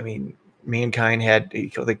 I mean, Mankind had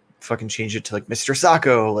like fucking change it to like Mr.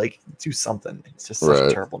 Sacco, like do something. It's just such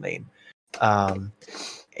a terrible name.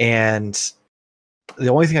 And the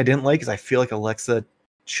only thing I didn't like is I feel like Alexa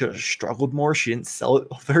should have struggled more. She didn't sell it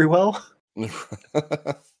very well.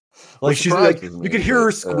 Like she's like, you could hear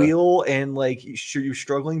her squeal and like you're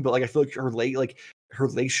struggling, but like I feel like her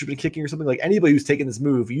legs should be kicking or something. Like anybody who's taking this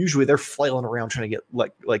move, usually they're flailing around trying to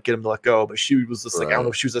get him to let go. But she was just like, I don't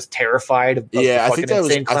know if she was just terrified of the fucking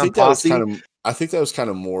insane clown posse. I think that was kind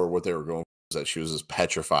of more what they were going for, is that she was just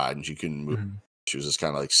petrified and she couldn't move. Mm-hmm. She was just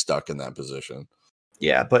kind of like stuck in that position.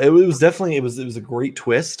 Yeah, but it was definitely it was a great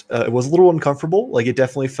twist. It was a little uncomfortable. Like it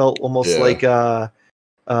definitely felt almost like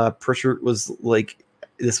Pritchard was like,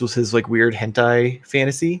 this was his like weird hentai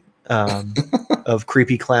fantasy of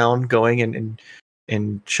creepy clown going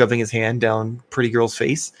and shoving his hand down pretty girl's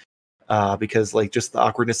face, because like just the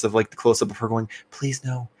awkwardness of like the close up of her going, please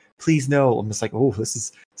no. I'm just like, oh, this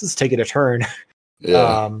is taking a turn.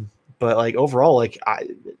 Yeah. But like overall, like I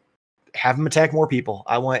have him attack more people.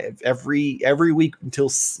 I want every week until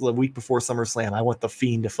the week before SummerSlam, I want the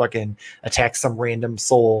Fiend to fucking attack some random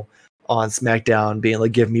soul on SmackDown, being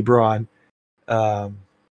like, give me Braun.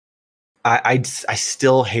 I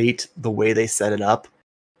still hate the way they set it up.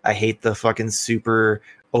 I hate the fucking super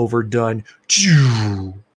overdone.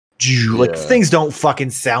 Like things don't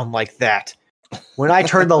fucking sound like that. When I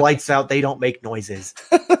turn the lights out, they don't make noises.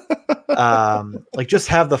 Like just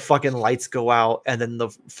have the fucking lights go out and then the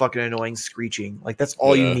fucking annoying screeching. Like that's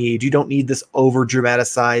all you need. You don't need this over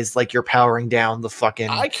dramatized like you're powering down the fucking.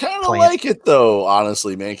 I kind of like it though,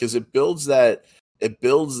 honestly, man, because it builds that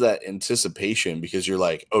anticipation because you're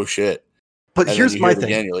like, oh shit. But and here's my thing.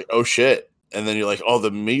 Again, you're like, oh shit, and then you're like, oh,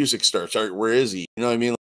 the music starts. All right, where is he? You know what I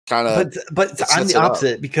mean? Like, kind of. But I'm the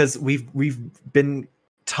opposite because we've been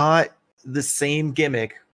taught the same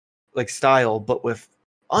gimmick, like style, but with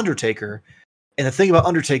Undertaker. And the thing about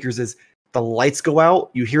Undertakers is the lights go out,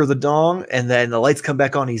 you hear the dong, and then the lights come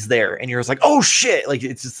back on. He's there, and you're just like, oh shit! Like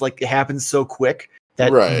it's just like it happens so quick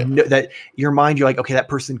that that your mind, you're like, okay, that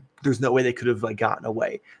person, there's no way they could have like gotten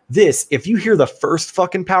away. This, if you hear the first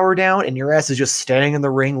fucking power down and your ass is just standing in the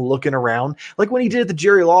ring looking around, like when he did it to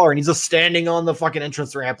Jerry Lawler, and he's just standing on the fucking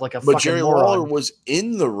entrance ramp like a fucking Jerry moron. Lawler was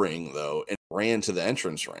in the ring though and ran to the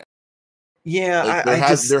entrance ramp. Yeah,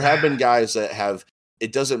 like, there have been guys that have.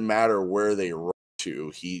 It doesn't matter where they run to,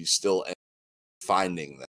 he's still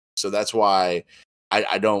finding them. So that's why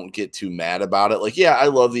I don't get too mad about it. Like, yeah, I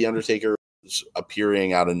love the Undertaker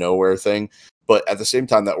appearing out of nowhere thing, but at the same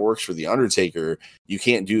time, that works for the Undertaker. You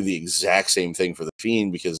can't do the exact same thing for the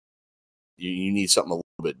Fiend because you need something a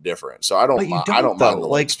little bit different. So I don't mind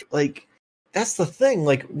the like that's the thing.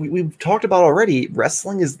 Like we've talked about already,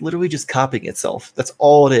 wrestling is literally just copying itself. That's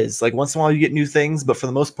all it is. Like once in a while you get new things, but for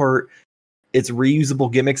the most part, it's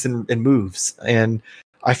reusable gimmicks and moves. And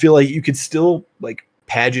I feel like you could still like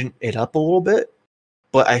pageant it up a little bit,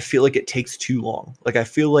 but I feel like it takes too long. Like I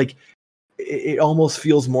feel like it almost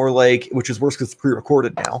feels more like, which is worse because it's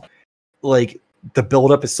pre-recorded now, like the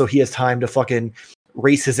build-up is so he has time to fucking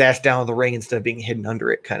race his ass down the ring instead of being hidden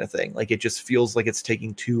under it kind of thing. Like it just feels like it's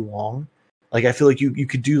taking too long. Like I feel like you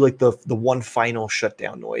could do like the one final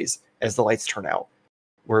shutdown noise as the lights turn out,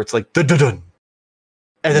 where it's like dun-dun-dun.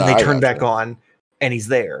 And then they turn back on, and he's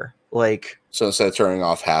there. Like so, instead of turning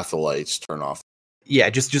off half the lights, turn off.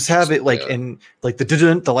 Yeah, just have it like and like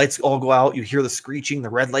the lights all go out. You hear the screeching,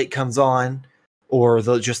 the red light comes on, or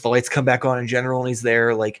the lights come back on in general, and he's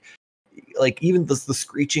there. Like even the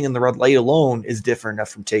screeching and the red light alone is different enough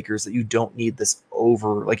from Takers that you don't need this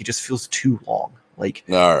over. Like it just feels too long. Like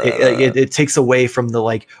it takes away from the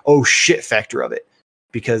like oh shit factor of it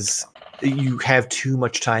because you have too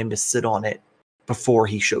much time to sit on it before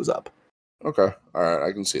he shows up. Okay. All right.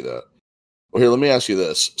 I can see that. Well, here, let me ask you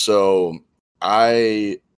this. So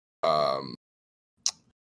I got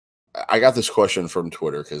this question from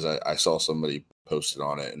Twitter because I saw somebody posted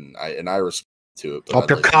on it and I responded to it. But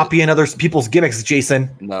they're copying other people's gimmicks, Jason.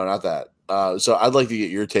 No, not that. So I'd like to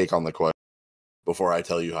get your take on the question before I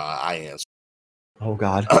tell you how I answer. Oh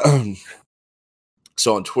God.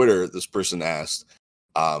 So on Twitter, this person asked,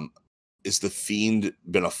 has the Fiend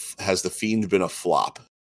been a flop?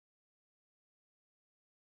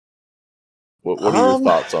 What are your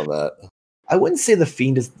thoughts on that? I wouldn't say the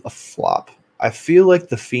Fiend is a flop. I feel like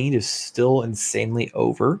the Fiend is still insanely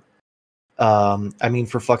over. I mean,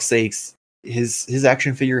 for fuck's sakes, his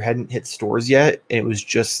action figure hadn't hit stores yet, and it was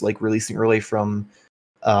just like releasing early from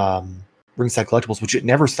Ringside Collectibles, which it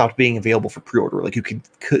never stopped being available for pre-order. Like you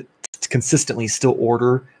could consistently still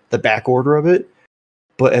order the back order of it.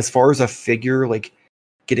 But as far as a figure like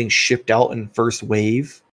getting shipped out in first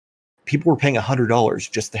wave, people were paying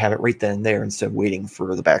 $100 just to have it right then and there instead of waiting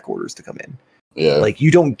for the back orders to come in. Yeah, like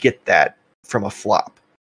you don't get that from a flop.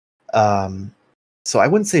 So I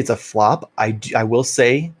wouldn't say it's a flop. I will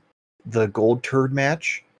say the Gold Turd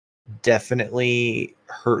match definitely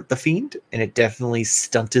hurt the Fiend, and it definitely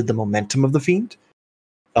stunted the momentum of the Fiend.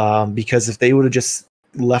 Because if they would have just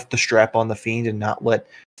left the strap on the Fiend and not let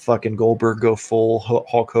fucking Goldberg go full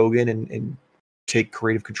Hulk Hogan and take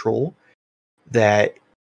creative control, that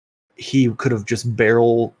he could have just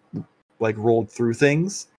rolled through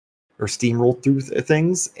things or steamrolled through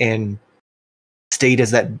things and stayed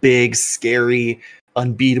as that big, scary,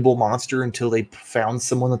 unbeatable monster until they found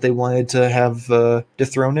someone that they wanted to have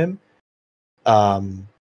dethrone him.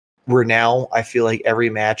 Where now I feel like every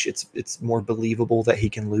match it's more believable that he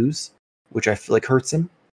can lose, which I feel like hurts him.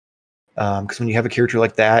 Because when you have a character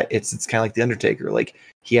like that, it's kind of like the Undertaker. Like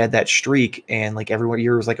he had that streak, and like everyone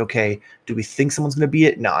here was like, okay, do we think someone's going to beat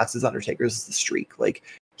it? No, it's his Undertaker. It's the streak. Like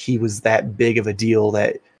he was that big of a deal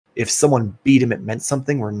that if someone beat him, it meant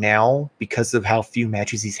something. Where now, because of how few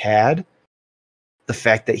matches he's had, the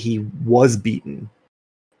fact that he was beaten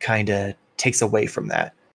kind of takes away from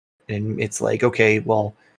that. And it's like, okay,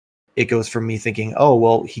 well, it goes from me thinking, oh,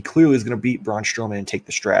 well, he clearly is going to beat Braun Strowman and take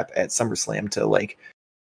the strap at SummerSlam to like,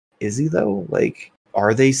 is he though? Like,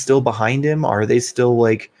 are they still behind him? Are they still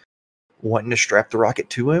like wanting to strap the rocket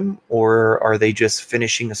to him, or are they just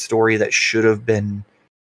finishing a story that should have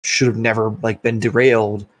never like been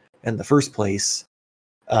derailed in the first place,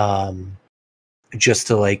 just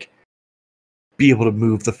to like be able to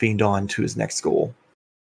move the Fiend on to his next goal,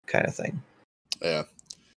 kind of thing. Yeah.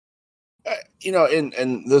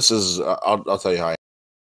 And this is, I'll tell you how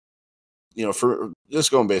for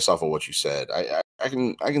just going based off of what you said, I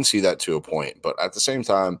can see that to a point, but at the same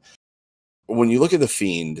time, when you look at the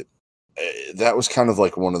Fiend, that was kind of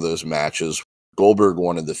like one of those matches. Goldberg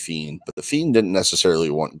wanted the Fiend, but the Fiend didn't necessarily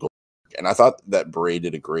want Goldberg. And I thought that Bray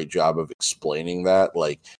did a great job of explaining that.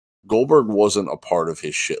 Like, Goldberg wasn't a part of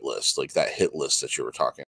his shit list, like that hit list that you were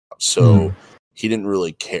talking about. So he didn't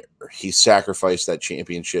really care. He sacrificed that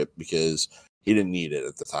championship because he didn't need it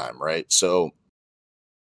at the time, right? So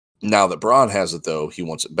now that Braun has it, though, he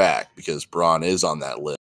wants it back because Braun is on that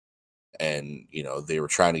list. And, they were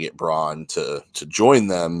trying to get Braun to join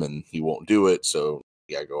them, and he won't do it, so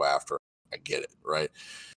you gotta go after him. I get it, right?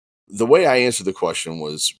 The way I answered the question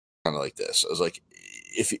was kind of like this. I was like,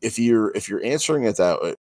 if you're answering it that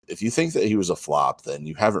way, if you think that he was a flop, then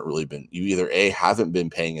you either A, haven't been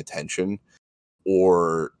paying attention,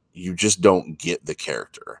 or you just don't get the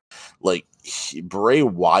character. Like, Bray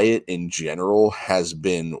Wyatt in general has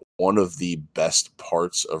been one of the best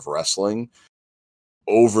parts of wrestling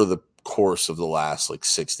over the course of the last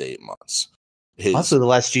 6 to 8 months. Also the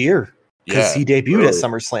last year, because he debuted at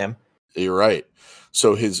SummerSlam. You're right.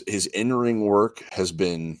 So his in-ring work has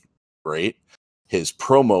been great. His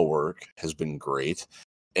promo work has been great.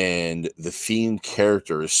 And the Fiend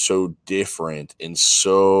character is so different and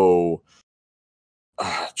so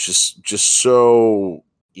just so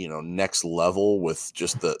next level with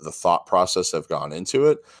just the thought process have gone into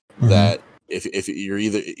it, that if you're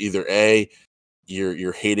either A,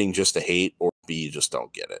 you're hating just to hate, or B, you just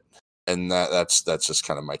don't get it. And that's just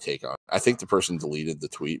kind of my take on it. I think the person deleted the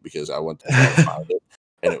tweet because I went to try to find it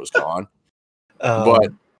and it was gone.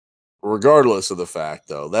 But regardless of the fact,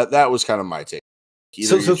 though, that was kind of my take.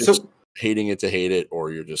 Either you're just hating it to hate it,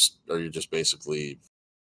 or you just basically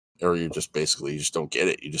you just don't get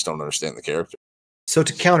it. You just don't understand the character. So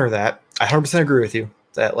to counter that, I 100% agree with you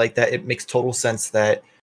that it makes total sense that,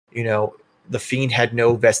 the Fiend had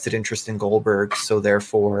no vested interest in Goldberg, so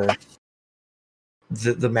therefore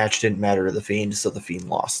the match didn't matter to the Fiend, so the Fiend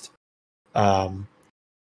lost.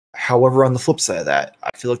 However, on the flip side of that, I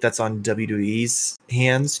feel like that's on WWE's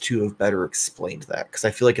hands to have better explained that, because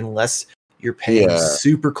I feel like unless you're paying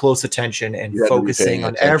super close attention and focusing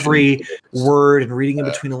on every word and reading in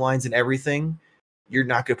between the lines and everything, you're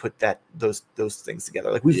not going to put those things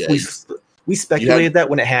together. Like we speculated that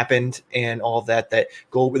when it happened and all of that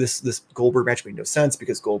Goldberg, this Goldberg match made no sense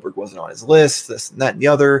because Goldberg wasn't on his list, this and that and the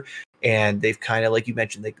other. And they've kind of, like you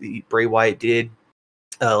mentioned, Bray Wyatt did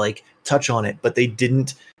touch on it, but they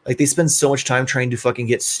didn't. They spend so much time trying to fucking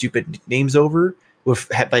get stupid names over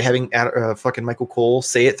by having fucking Michael Cole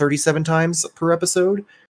say it 37 times per episode,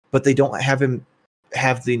 but they don't have him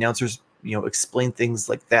have the announcers, explain things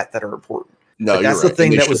like that are important. No, that's the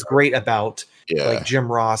thing that was great about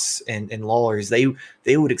Jim Ross and Lawler is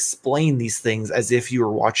they would explain these things as if you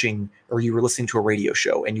were watching or you were listening to a radio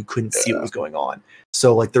show and you couldn't see what was going on.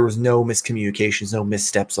 So there was no miscommunications, no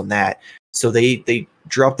missteps on that. So they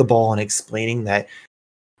dropped the ball on explaining that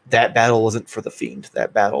battle wasn't for the Fiend.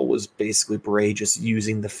 That battle was basically Bray just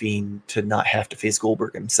using the Fiend to not have to face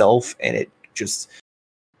Goldberg himself, and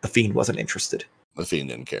the Fiend wasn't interested. The Fiend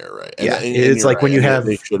didn't care, right? It's like when you have...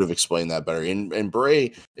 They should have explained that better. And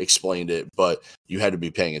Bray explained it, but you had to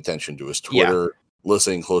be paying attention to his Twitter,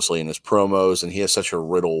 listening closely in his promos, and he has such a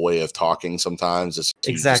riddle way of talking sometimes.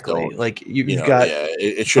 Exactly. You've got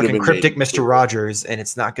it should have been cryptic Mr. Rogers, and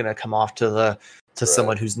it's not going to come off to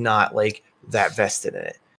someone who's not that vested in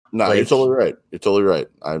it. No, you're totally right. You're totally right.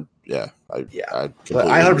 I but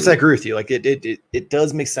I 100% agree with you. It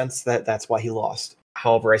does make sense that that's why he lost.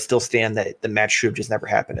 However, I still stand that the match should have just never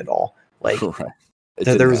happened at all.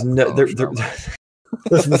 There was no.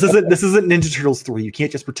 Listen, this isn't Ninja Turtles 3. You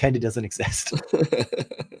can't just pretend it doesn't exist.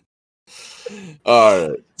 All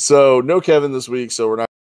right. So no Kevin this week. So we're not.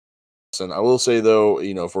 I will say though,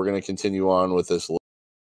 if we're going to continue on with this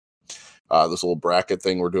little bracket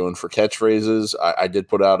thing we're doing for catchphrases, I did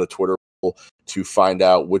put out a Twitter poll to find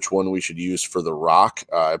out which one we should use for The Rock.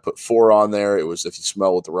 I put 4 on there. It was, if you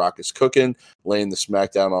smell what The Rock is cooking, laying the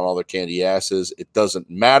smackdown on all their candy asses, it doesn't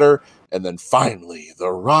matter. And then finally, The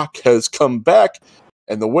Rock has come back.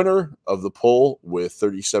 And the winner of the poll with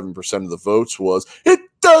 37% of the votes was, it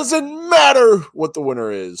doesn't matter what the winner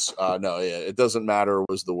is. It doesn't matter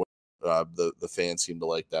was the winner. The fans seem to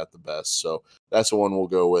like that the best. So that's the one we'll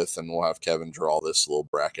go with, and we'll have Kevin draw this little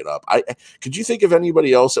bracket up. Could you think of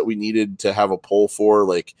anybody else that we needed to have a poll for?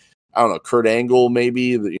 Like, I don't know, Kurt Angle, maybe.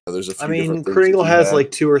 You know, there's a few. I mean, Kurt Angle has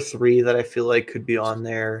like 2 or 3 that I feel like could be on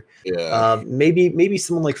there. Yeah. Maybe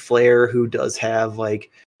someone like Flair, who does have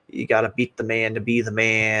like, you got to beat the man to be the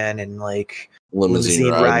man, and like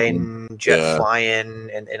limousine riding, jet flying,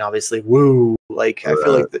 and obviously woo. Like, I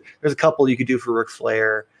feel like there's a couple you could do for Ric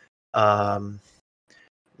Flair. I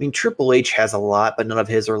mean, Triple H has a lot, but none of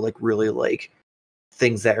his are like really like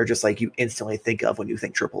things that are just like you instantly think of when you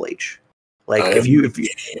think Triple H. Like if you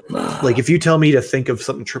tell me to think of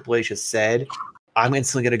something Triple H has said, I'm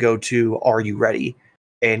instantly going to go to "Are You Ready?"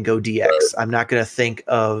 and go DX. Right. I'm not going to think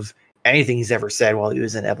of anything he's ever said while he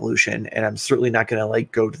was in Evolution, and I'm certainly not going to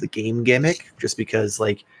like go to the game gimmick, just because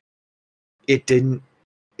like it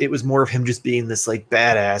was more of him just being this like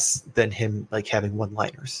badass than him like having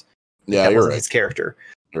one-liners. Yeah, that you're wasn't right. His character.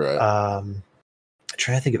 You're right. I'm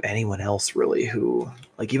trying to think of anyone else really who,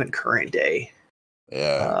 like, even current day.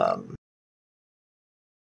 Yeah.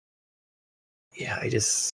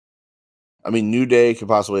 I mean, New Day could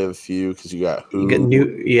possibly have a few, because you got Who. You got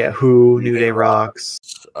New Day Rocks.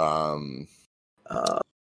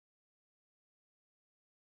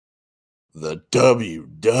 The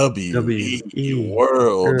WWE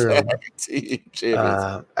World Tag Team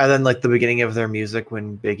Champions. And then like the beginning of their music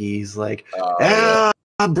when Big E's like,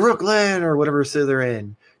 Brooklyn, or whatever city they're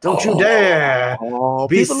in. Don't you dare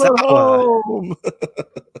be sour.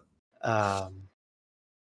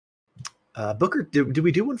 Booker, did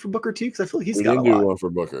we do one for Booker too? Because I feel like we didn't do one for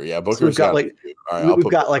Booker. Yeah, Booker's so we've got like we've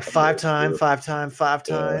got like 5-time.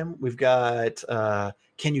 Yeah. We've got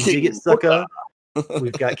Can You Dig It, Sucker?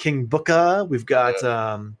 We've got King Booker. We've got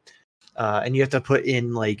and you have to put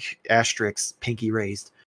in like asterisks, pinky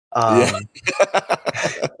raised.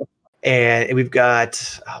 And we've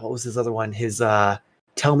got what was his other one? His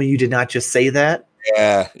Tell Me You Did Not Just Say That.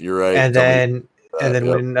 Yeah, you're right. And then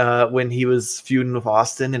when he was feuding with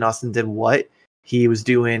Austin, and Austin did what? He was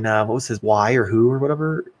doing what was his Why or Who or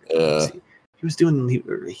whatever? He was doing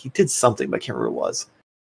he did something, but I can't remember what it was.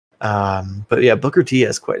 But yeah, Booker T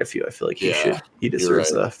has quite a few. I feel like he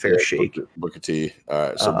deserves a fair shake. Booker T. All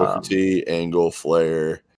right, so Booker T, Angle,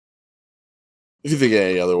 Flair. If you think of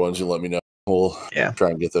any other ones, you let me know. We'll try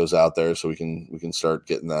and get those out there so we can start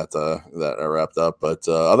getting that wrapped up. But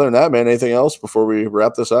other than that, man, anything else before we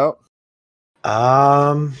wrap this out?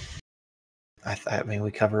 I mean,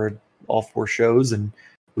 we covered all 4 shows, and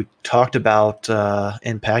we talked about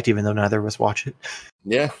Impact, even though neither of us watch it.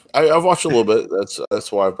 Yeah, I've watched a little bit.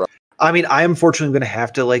 That's why I mean, I am fortunately going to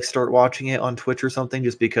have to like start watching it on Twitch or something,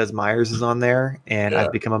 just because Myers is on there, and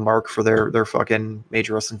I've become a mark for their fucking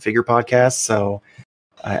Major Wrestling Figure podcast. So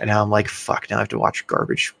now I'm like, fuck, now I have to watch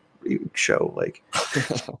garbage show. Like,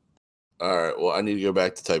 all right, well, I need to go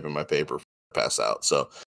back to typing my paper, pass out. So,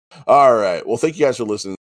 all right, well, thank you guys for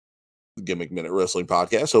listening to the Gimmick Minute Wrestling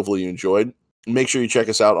Podcast. Hopefully you enjoyed. Make sure you check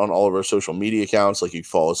us out on all of our social media accounts. Like, you can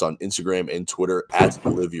follow us on Instagram and Twitter at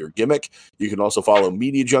Live Your Gimmick. You can also follow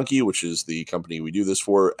Media Junkie, which is the company we do this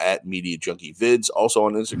for, at Media Junkie Vids, also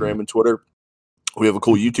on Instagram and Twitter. We have a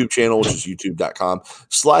cool YouTube channel, which is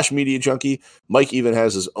youtube.com/Media Junkie. Mike even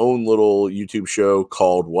has his own little YouTube show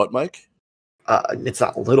called what, Mike? It's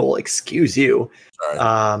not little, excuse you.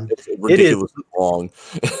 Sorry. It's ridiculously long.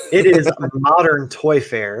 It is a Modern Toy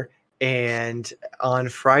Fair. And on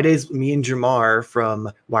Fridays, me and Jamar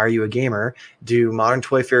from Why Are You a Gamer do Modern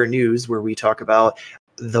Toy Fair News, where we talk about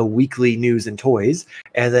the weekly news and toys.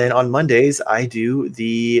 And then on Mondays, I do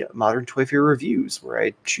the Modern Toy Fair Reviews, where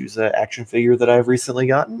I choose an action figure that I've recently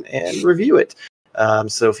gotten and review it.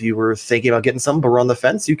 So if you were thinking about getting something, but we're on the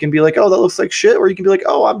fence, you can be like, oh, that looks like shit. Or you can be like,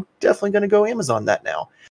 oh, I'm definitely going to go Amazon that now.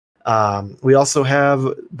 We also have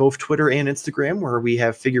both Twitter and Instagram, where we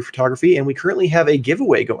have figure photography, and we currently have a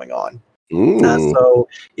giveaway going on. So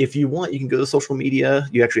if you want, you can go to social media.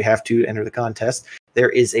 You actually have to enter the contest. There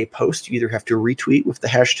is a post. You either have to retweet with the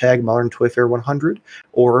hashtag Modern Toy Fair 100,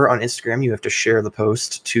 or on Instagram, you have to share the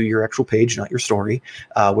post to your actual page, not your story,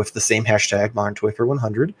 with the same hashtag Modern Toy Fair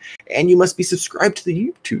 100. And you must be subscribed to the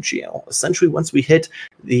YouTube channel. Essentially, once we hit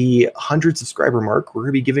the 100 subscriber mark, we're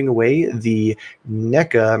going to be giving away the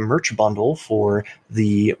NECA merch bundle for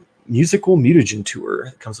the Musical Mutagen Tour.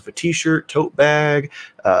 It comes with a t-shirt, tote bag,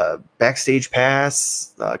 backstage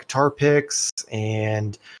pass, guitar picks,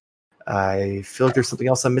 and I feel like there's something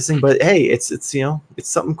else I'm missing, but hey, it's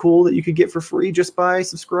something cool that you could get for free just by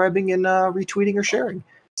subscribing and retweeting or sharing.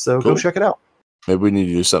 So cool. Go check it out. Maybe we need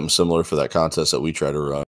to do something similar for that contest that we try to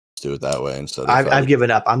run. Let's do it that way instead. I've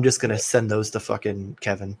given up. I'm just gonna send those to fucking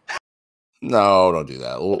Kevin. No, don't do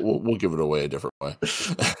that. We'll give it away a different way.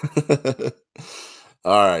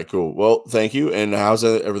 All right, cool. Well, thank you. And how's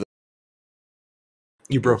everything?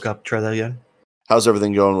 You broke up. Try that again. How's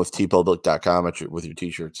everything going with tpublic.com with your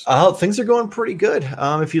t-shirts? Things are going pretty good.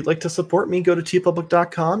 If you'd like to support me, go to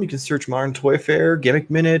tpublic.com. You can search Modern Toy Fair, Gimmick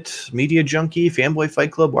Minute, Media Junkie, Fanboy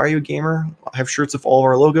Fight Club, Why Are You a Gamer? I have shirts with all of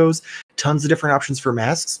our logos. Tons of different options for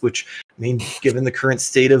masks, which, I mean, given the current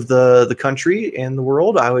state of the country and the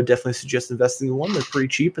world, I would definitely suggest investing in one. They're pretty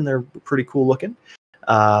cheap and they're pretty cool looking.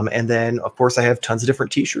 And then, of course, I have tons of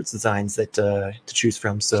different t-shirts designs that to choose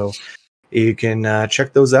from. So you can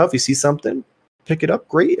check those out. If you see something, pick it up.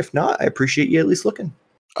 Great. If not, I appreciate you at least looking.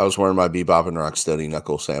 I was wearing my Bebop and Rocksteady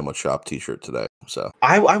Knuckle Sandwich Shop t-shirt today. So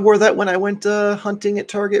I wore that when I went hunting at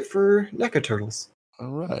Target for NECA turtles. All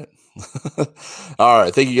right. All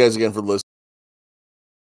right. Thank you guys again for listening.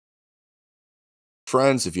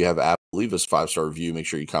 Friends, if you have Apple, leave us a 5-star review. Make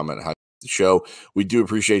sure you comment on how the show. We do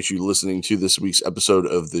appreciate you listening to this week's episode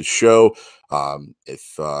of the show.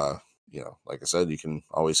 If like I said, you can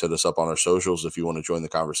always hit us up on our socials if you want to join the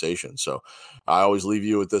conversation. So I always leave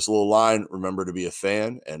you with this little line. Remember to be a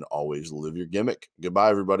fan and always live your gimmick. Goodbye,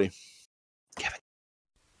 everybody. Kevin.